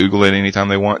they can Google it anytime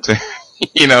they want to.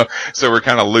 You know, so we're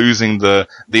kind of losing the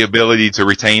ability to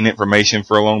retain information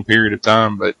for a long period of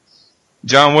time. But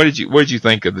John, what did you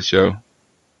think of the show?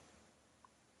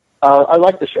 I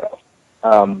like the show.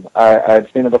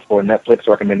 I'd seen it before. Netflix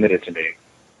recommended it to me.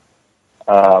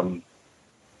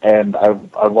 And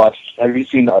I watched. Have you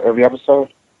seen every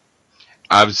episode?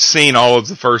 I've seen all of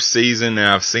the first season, and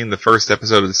I've seen the first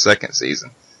episode of the 2nd season.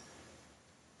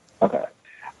 Okay.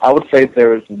 I would say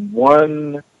there's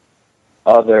one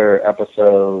other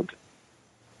episode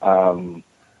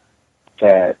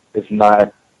that is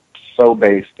not so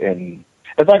based in.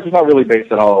 In fact, it's not really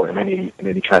based at all in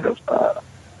any kind of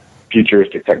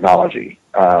futuristic technology.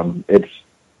 It's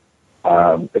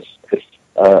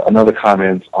another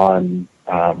comment on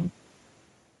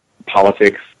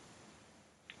politics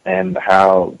and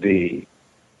how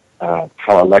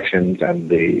how elections and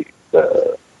the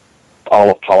all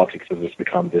of politics has just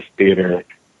become this theater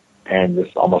and this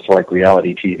almost like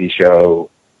reality TV show.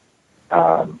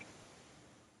 And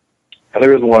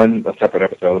there is a separate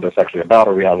episode that's actually about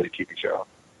a reality TV show.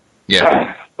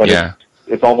 Yeah. But yeah.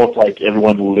 It's almost like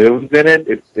everyone lives in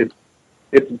it. It's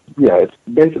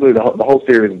basically the whole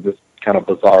series is this kind of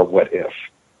bizarre what if.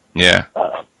 Yeah.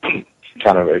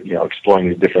 Kind of, exploring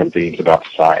these different themes about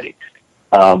society.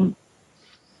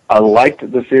 I liked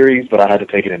the series, but I had to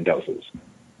take it in doses.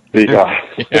 Because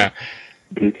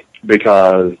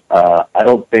I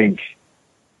don't think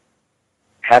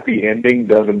happy ending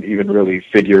doesn't even really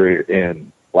figure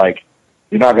in. Like,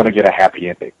 you're not going to get a happy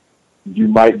ending. You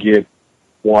might get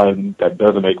one that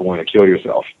doesn't make you want to kill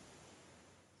yourself,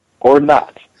 or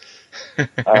not.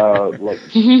 It's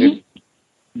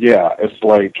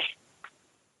like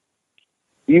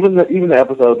even the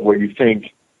episode where you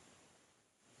think,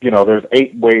 there's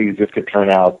 8 ways this could turn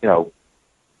out,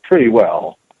 pretty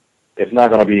well. It's not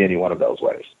going to be any one of those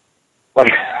ways.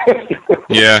 Like,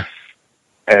 yeah.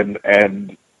 And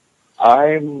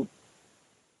I'm,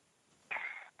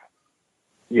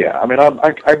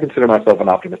 I consider myself an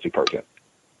optimistic person,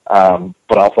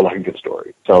 but I also like a good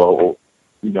story. So,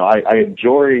 I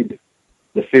enjoyed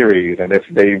the series, and if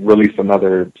they release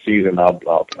another season,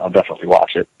 I'll definitely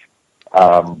watch it.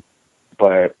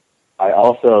 But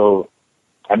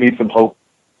I need some hope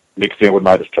mixed in with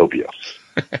my dystopia.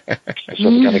 That's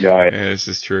the kind of guy. Yeah, this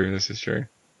is true.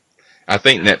 I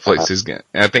think Netflix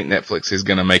is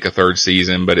gonna make a 3rd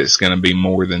season, but it's gonna be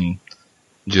more than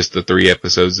just the 3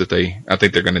 episodes I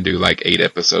think they're gonna do like 8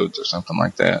 episodes or something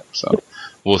like that. So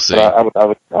we'll see. I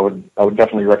would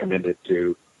definitely recommend it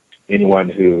to anyone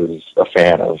who's a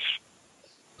fan of,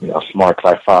 smart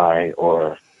sci-fi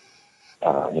or,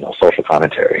 social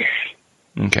commentary.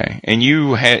 Okay. And you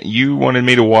wanted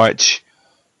me to watch,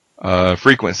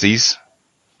 Frequencies.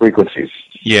 Frequencies.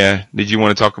 Yeah. Did you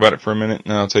want to talk about it for a minute?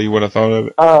 And I'll tell you what I thought of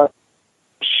it.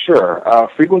 Sure.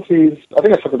 Frequencies. I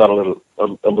think I talked about a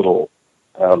little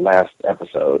last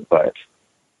episode, but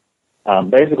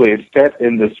basically it's set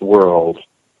in this world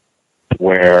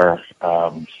where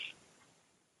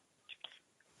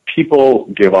people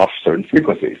give off certain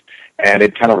frequencies, and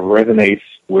it kind of resonates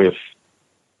with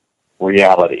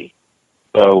reality.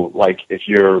 So, like, if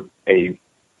you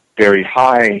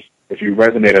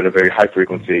resonate at a very high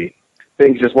frequency,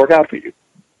 things just work out for you.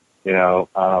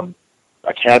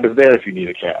 A cab is there if you need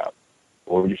a cab,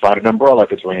 or you find an umbrella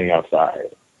if it's raining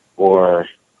outside, or,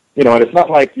 and it's not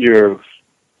like you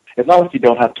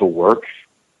don't have to work.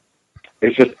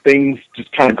 It's just things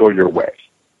just kind of go your way.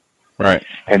 Right.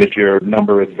 And if your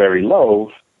number is very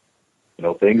low,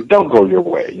 things don't go your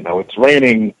way. It's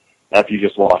raining after you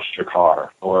just washed your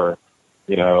car, or,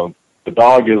 you know, the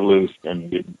dog is loose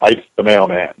and it bites the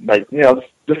mailman. Like, you know,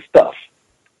 this stuff.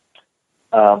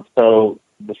 So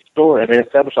the story, and they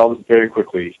establish all this very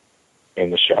quickly in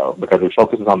the show because it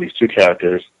focuses on these two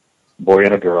characters, boy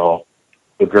and a girl.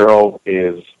 The girl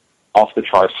is off the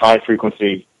charts high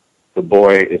frequency. The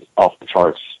boy is off the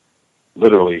charts.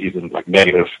 Literally, he's in like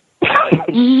negative.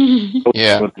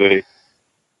 Yeah.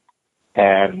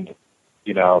 And,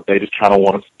 you know, they just kind of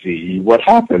want to see what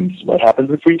happens. What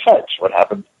happens if we touch? What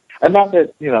happens? And not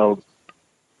that, you know,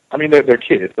 I mean, they're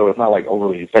kids, so it's not like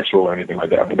overly sexual or anything like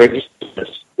that, but they're just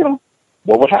you know,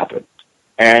 what would happen?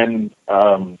 And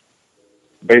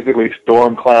basically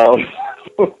storm clouds,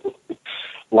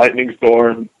 lightning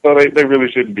storm, so they really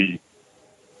shouldn't be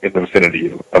in the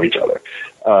vicinity of each other.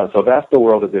 So that's the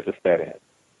world that this is set in.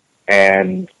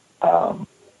 And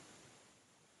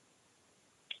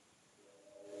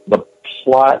the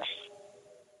plot,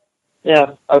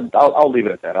 yeah, I'll leave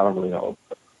it at that. I don't really know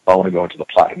if I want to go into the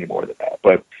plot any more than that.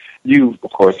 But you,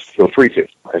 of course, feel free to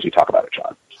as you talk about it,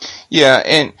 John. Yeah,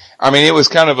 and I mean, it was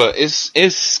kind of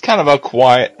it's kind of a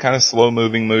quiet, kind of slow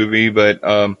moving movie, but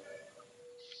I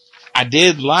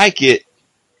did like it.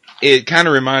 It kind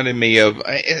of reminded me of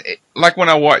like when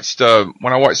I watched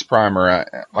Primer.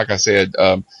 Like I said,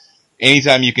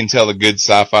 anytime you can tell a good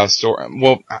sci-fi story.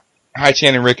 Well, hi,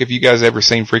 Chan and Rick. Have you guys ever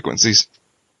seen Frequencies?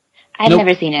 I've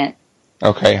never seen it.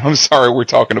 Okay, I'm sorry. We're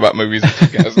talking about movies that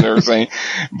you guys have never seen,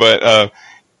 but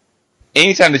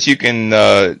anytime that you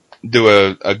can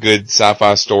do a good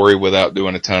sci-fi story without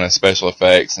doing a ton of special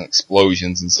effects and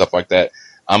explosions and stuff like that,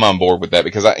 I'm on board with that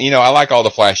because I like all the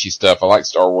flashy stuff. I like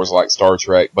Star Wars, I like Star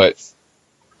Trek, but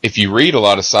if you read a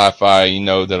lot of sci-fi, you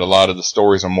know that a lot of the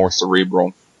stories are more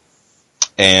cerebral.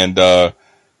 And,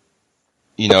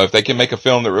 if they can make a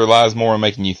film that relies more on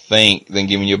making you think than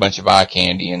giving you a bunch of eye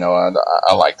candy,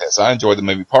 I like that. So I enjoyed the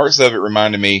movie. Parts of it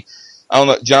reminded me, I don't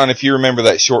know, John, if you remember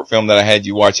that short film that I had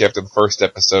you watch after the first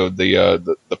episode,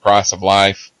 the Price of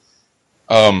Life.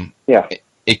 Yeah.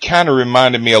 It kind of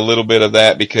reminded me a little bit of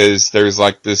that because there's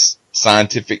like this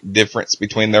scientific difference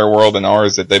between their world and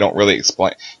ours that they don't really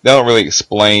explain. They don't really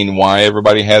explain why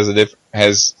everybody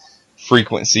has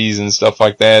frequencies and stuff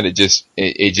like that. It just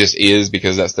is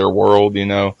because that's their world,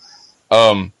 It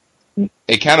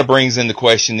kind of brings into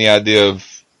question the idea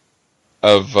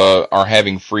of our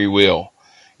having free will.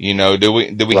 Do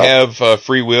we have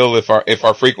free will if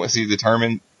our frequency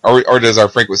determined, or does our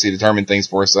frequency determine things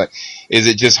for us? Like, is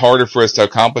it just harder for us to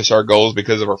accomplish our goals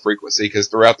because of our frequency? Because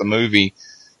throughout the movie,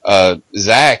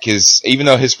 Zach is, even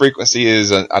though his frequency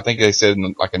is, I think they said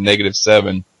like a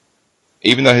 -7,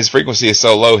 even though his frequency is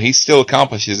so low, he still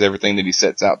accomplishes everything that he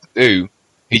sets out to do.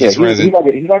 He just runs into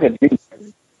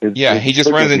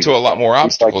a lot more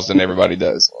obstacles than everybody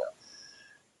does.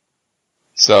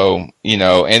 So,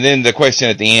 and then the question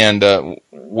at the end,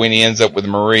 when he ends up with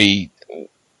Marie,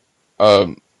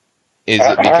 is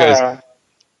it because,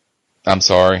 I'm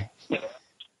sorry.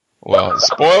 Well,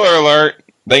 spoiler alert,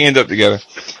 they end up together.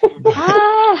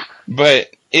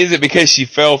 But is it because she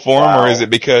fell for him, or is it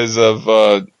because of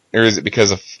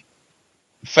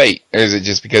fate? Or is it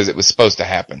just because it was supposed to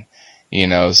happen?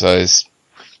 So it's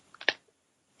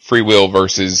free will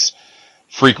versus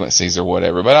frequencies or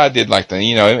whatever. But I did like that,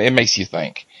 it makes you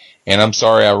think. And I'm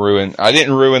sorry I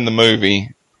didn't ruin the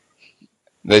movie.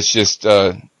 That's just,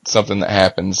 something that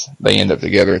happens. They end up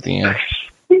together at the end.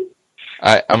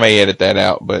 I may edit that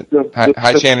out, but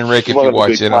hi Shannon Rick, if you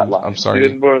watch it, I'm sorry. You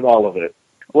didn't burn all of it.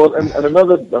 Well, and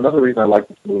another reason I like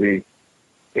this movie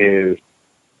is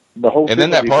the whole. And then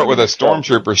that part where the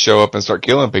stormtroopers show up and start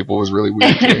killing people was really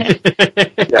weird too.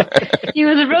 Yeah. He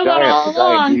was a robot all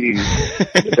along.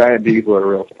 The giant bees were a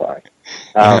real surprise.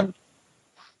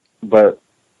 But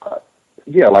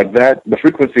yeah, like that, the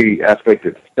frequency aspect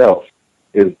itself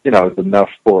is enough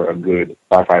for a good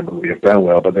sci-fi movie if done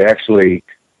well. But they actually,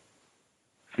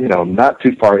 not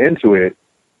too far into it,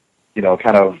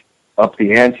 kind of up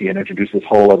the ante and introduce this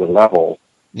whole other level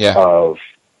of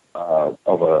a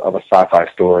sci-fi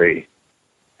story,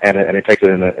 and it takes it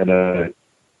in a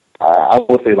I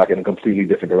would say like in a completely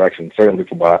different direction, certainly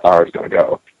from what I thought it was going to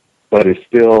go, but it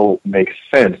still makes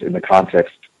sense in the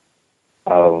context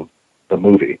of the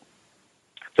movie.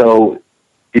 So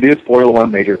he did spoil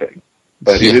one major thing,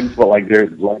 but he didn't. But like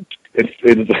there's like it's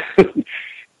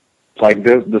like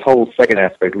this whole second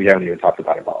aspect we haven't even talked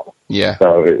about at all. Yeah.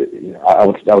 So I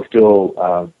would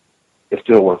still it's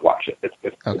still worth watching. It's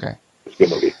okay. It's a good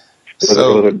movie.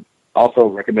 So it was also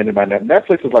recommended by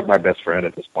Netflix is like my best friend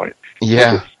at this point.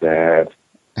 Yeah. It's sad,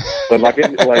 but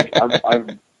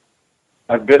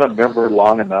I've been a member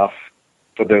long enough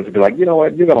for them to be like, you know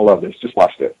what, you're gonna love this. Just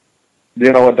watch this.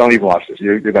 you know what? Don't even watch this.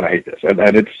 You're gonna hate this. And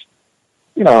it's,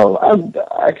 you know,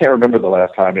 I can't remember the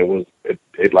last time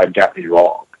it like got me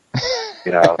wrong.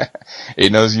 You know,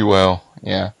 it knows you well.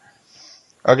 Yeah.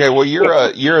 Okay. Well,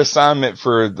 your assignment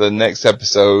for the next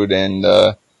episode, and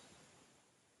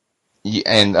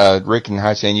Rick and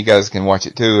Hachan, you guys can watch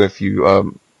it too. If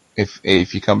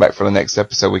you come back for the next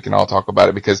episode, we can all talk about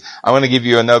it, because I'm going to give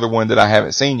you another one that I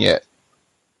haven't seen yet,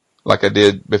 like I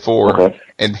did before. Okay.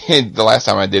 And then the last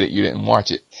time I did it, you didn't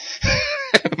watch it.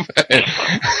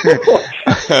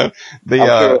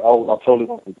 I'll totally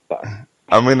watch it this time.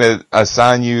 I'm going to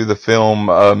assign you the film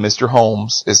Mr.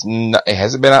 Holmes. It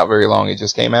hasn't been out very long. It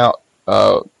just came out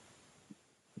a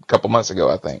couple months ago,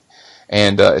 I think.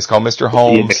 And it's called Mr.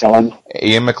 Holmes.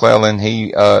 Ian McKellen.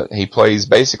 He plays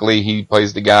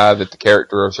the guy that the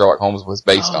character of Sherlock Holmes was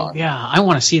based on. Yeah, I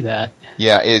want to see that.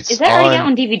 Yeah, Is that already out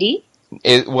on DVD?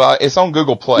 It's on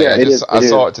Google Play. Yeah, I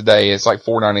saw it today. It's like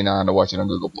 $4.99 to watch it on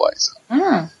Google Play.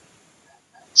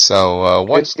 So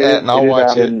watch that, and I'll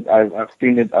watch it. I've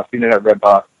seen it at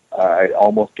Redbox. I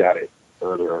almost got it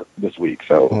earlier this week.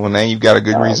 So well, now you've got a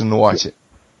good reason to watch it.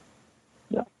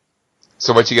 Yeah.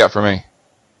 So what you got for me?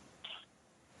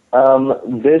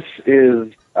 This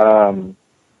is,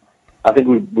 I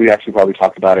think we actually probably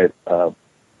talked about it, The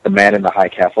Man in the High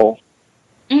Castle.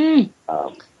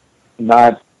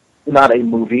 Not a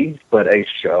movie, but a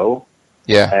show.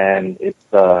 Yeah. And it's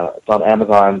on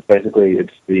Amazon. Basically,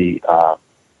 it's the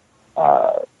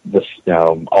this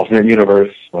alternate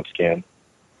universe once again,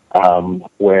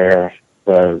 where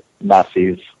the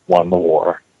Nazis won the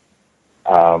war.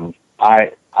 I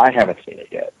haven't seen it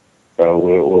yet, so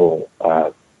we'll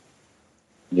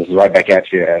just right back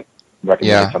at you and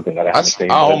recommend something that I haven't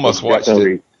seen. I almost watched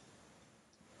it.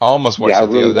 I almost watched it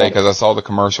the other day because I saw the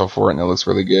commercial for it and it looks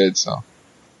really good. So,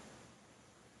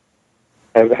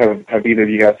 have either of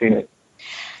you guys seen it?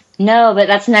 No, but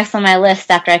that's next on my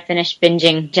list after I finish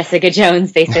binging Jessica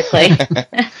Jones, basically.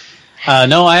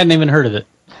 No, I hadn't even heard of it.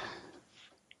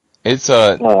 It's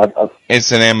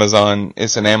an Amazon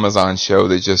show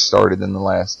that just started in the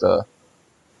last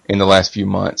few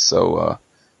months. So,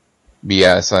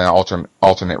 yeah, it's an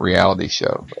alternate reality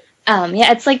show.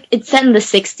 Yeah, it's set in the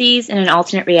 60s in an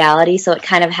alternate reality, so it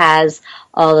kind of has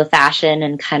all the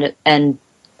fashion and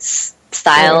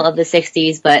style of the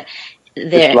 60s, but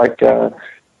it's like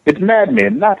it's Mad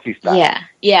Men, Nazi style.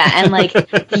 Yeah, and like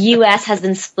the U.S. has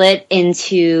been split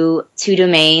into two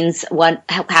domains,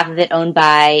 half of it owned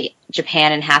by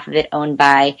Japan and half of it owned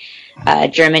by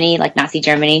Germany, like Nazi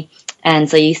Germany, and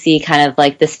so you see kind of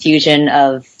like this fusion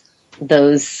of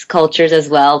those cultures as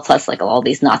well, plus like all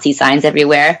these Nazi signs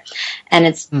everywhere. And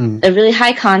it's a really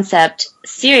high concept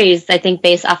series, I think,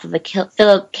 based off of a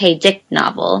Philip K. Dick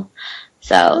novel.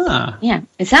 So, yeah,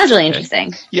 it sounds really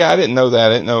interesting. Yeah, I didn't know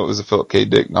that. I didn't know it was a Philip K.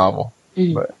 Dick novel.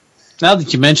 But now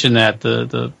that you mention that,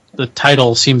 the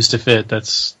title seems to fit.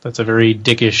 That's a very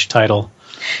dickish title.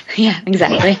 Yeah,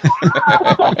 exactly.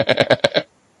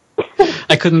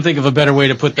 I couldn't think of a better way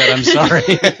to put that. I'm sorry.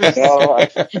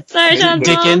 Sorry, John.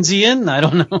 Dickensian? I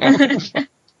don't know.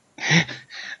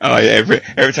 Oh yeah,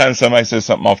 every time somebody says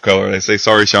something off color, they say,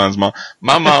 "Sorry, Sean's mom."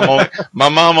 My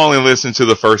mom only listened to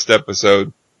the first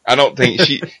episode. I don't think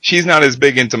she's not as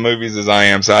big into movies as I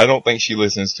am, so I don't think she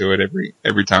listens to it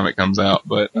every time it comes out.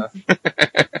 But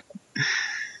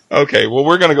okay, well,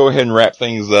 we're gonna go ahead and wrap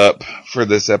things up for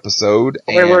this episode.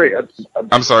 Wait.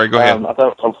 I'm sorry. Go ahead. I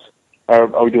thought.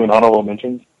 Are we doing honorable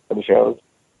mentions for the shows?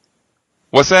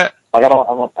 What's that? Like I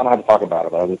don't have to talk about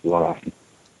it, but I just want to.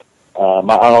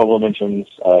 My honorable mentions: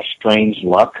 Strange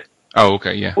Luck. Oh,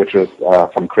 okay, yeah. Which was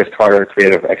from Chris Carter,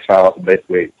 creator of X-Files.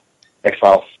 Basically,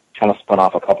 X-Files kind of spun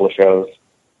off a couple of shows,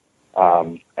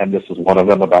 and this was one of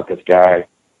them about this guy,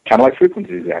 kind of like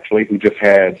Frequencies, actually, who just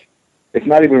had. It's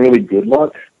not even really good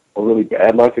luck or really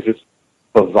bad luck. It's just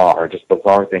bizarre. Just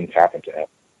bizarre things happen to him.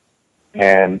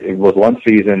 And it was one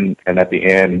season, and at the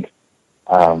end,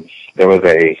 there was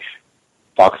a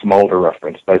Fox Mulder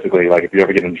reference. Basically, like if you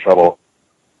ever get in trouble,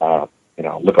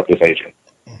 look up this agent.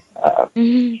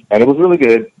 And it was really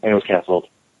good, and it was canceled.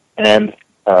 And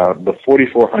the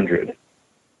 4400,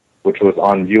 which was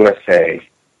on USA,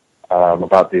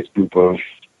 about this group of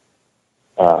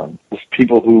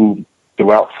people who,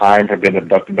 throughout time, have been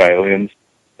abducted by aliens.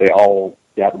 They all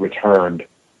got returned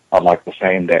on like the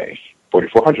same day,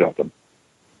 4,400 of them.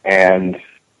 And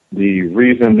the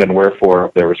reason and wherefore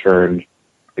of their return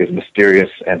is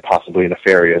mysterious and possibly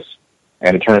nefarious.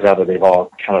 And it turns out that they've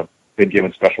all kind of been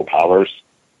given special powers.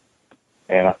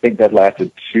 And I think that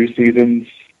lasted 2 seasons.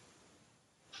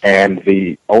 And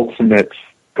the ultimate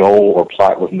goal or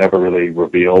plot was never really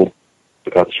revealed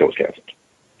because the show was canceled.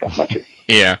 That's much it.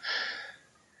 Yeah.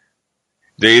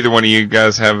 Do either one of you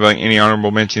guys have any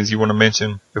honorable mentions you want to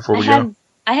mention before we go?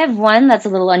 I have one that's a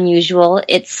little unusual.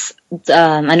 It's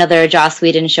another Joss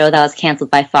Whedon show that was canceled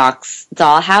by Fox,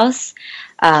 Dollhouse,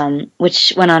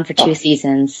 which went on for 2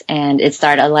 seasons, and it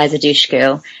starred Eliza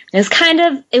Dushku.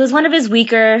 It was one of his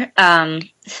weaker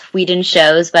Whedon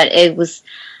shows, but it was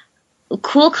a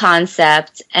cool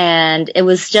concept, and it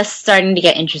was just starting to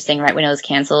get interesting right when it was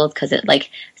canceled, because it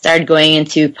started going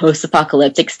into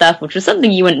post-apocalyptic stuff, which was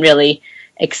something you wouldn't really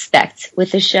expect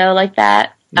with a show like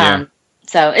that. Yeah.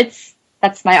 So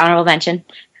that's my honorable mention.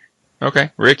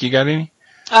 Okay. Rick, you got any?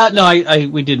 No,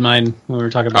 we did mine when we were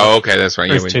talking about okay, that's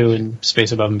right. Earth 2 and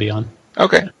Space Above and Beyond.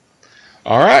 Okay.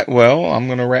 All right, well, I'm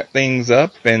going to wrap things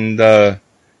up, and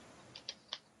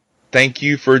thank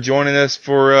you for joining us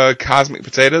for Cosmic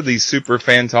Potato, the Super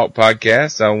Fan Talk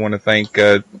podcast. I want to thank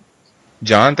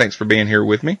John. Thanks for being here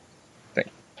with me.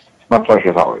 My pleasure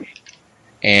as always.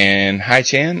 And Hi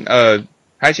Chan.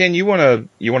 Hi Chan, you want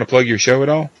to plug your show at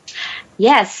all?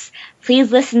 Yes.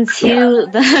 Please listen to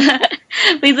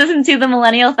the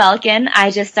Millennial Falcon.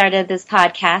 I just started this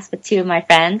podcast with 2 of my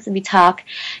friends, and we talk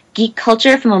geek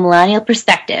culture from a millennial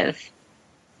perspective.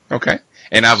 Okay,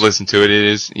 and I've listened to it.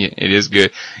 It is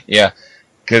good. Yeah,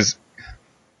 because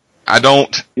I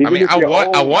watch.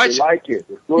 Like it.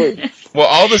 It's good. Well,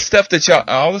 all the stuff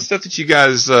that you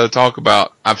guys talk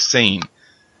about, I've seen,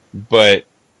 but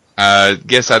I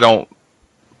guess I don't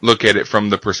look at it from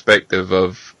the perspective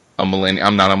of a millennial.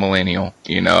 I'm not a millennial,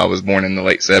 I was born in the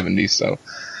late 70s, so.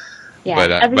 Yeah,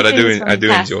 but I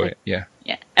do enjoy it. Yeah.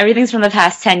 Yeah, everything's from the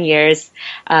past 10 years.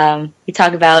 We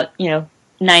talk about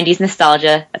 90s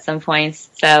nostalgia at some points,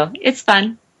 so it's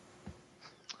fun.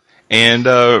 And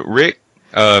Rick,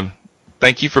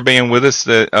 thank you for being with us.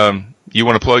 You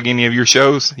want to plug any of your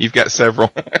shows? You've got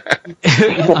several.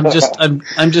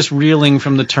 I'm just reeling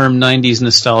from the term 90s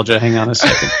nostalgia. Hang on a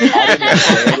second.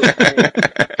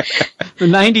 The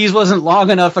 90s wasn't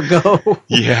long enough ago.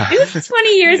 Yeah. It was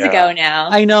 20 years ago now.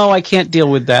 I know, I can't deal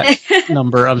with that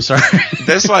number. I'm sorry.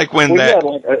 That's like when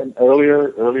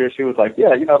earlier she was like,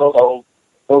 those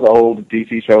old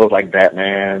DC shows like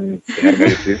Batman, the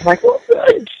animated series. Like, well,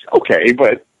 okay,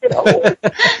 but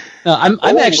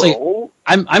No,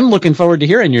 I'm looking forward to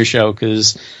hearing your show,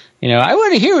 because I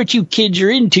want to hear what you kids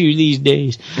are into these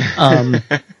days.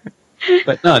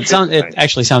 But no, it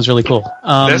actually sounds really cool.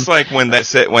 That's like when that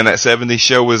 70s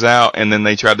show was out, and then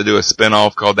they tried to do a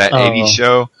spinoff called that 80s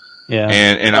show. Yeah.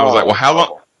 And I was like, well, how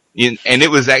long? And it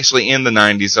was actually in the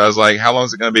 90s, so I was like, how long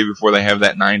is it going to be before they have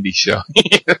that 90s show?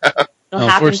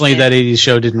 Unfortunately, that 80s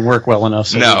show didn't work well enough.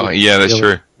 So that's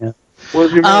true. Yeah. Well,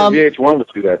 VH1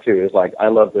 would do that too. It's like, I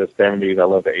love the 70s, I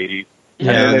love the 80s.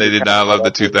 Yeah, they did not love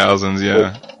the 2000s,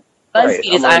 yeah.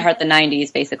 BuzzFeed is I Heart the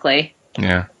 90s, basically.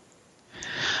 Yeah.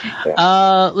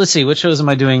 Let's see, what shows am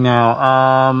I doing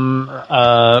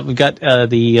now? We got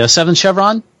the Seventh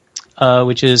Chevron,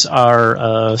 which is our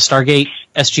Stargate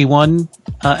SG-1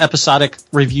 episodic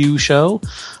review show.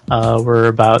 We're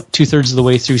about 2/3 of the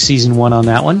way through season 1 on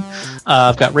that one.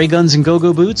 I've got Ray Guns and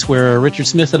Go-Go Boots, where Richard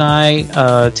Smith and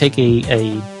I take a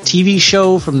TV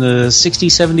show from the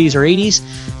 60s, 70s, or 80s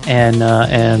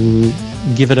and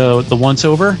give it the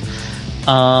once-over.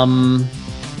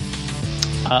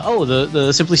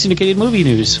 The Simply Syndicated Movie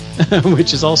News,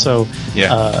 which is also,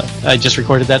 I just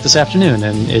recorded that this afternoon,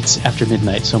 and it's after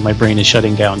midnight, so my brain is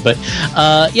shutting down. But,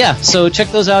 so check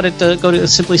those out go to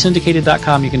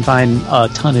simplysyndicated.com. You can find a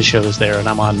ton of shows there, and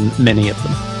I'm on many of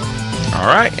them. All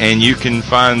right, and you can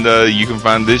find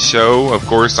this show, of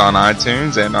course, on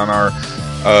iTunes and on our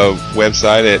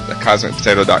website at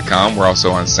cosmicpotato.com. We're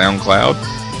also on SoundCloud,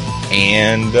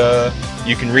 and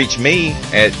you can reach me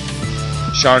at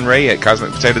Sean Ray at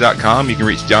cosmicpotato.com. You can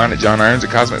reach John at johnirons at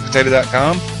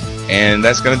cosmicpotato.com. And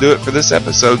that's going to do it for this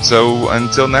episode. So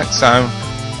until next time,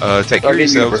 take care of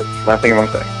yourselves. Last thing I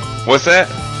want to say. What's that?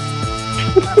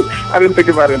 I didn't think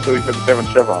about it until you said the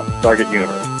Seventh Chevron, Stargate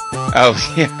Universe. Oh,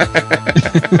 yeah.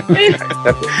 That's it.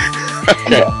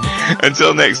 Okay.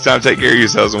 Until next time, take care of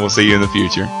yourselves, and we'll see you in the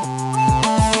future.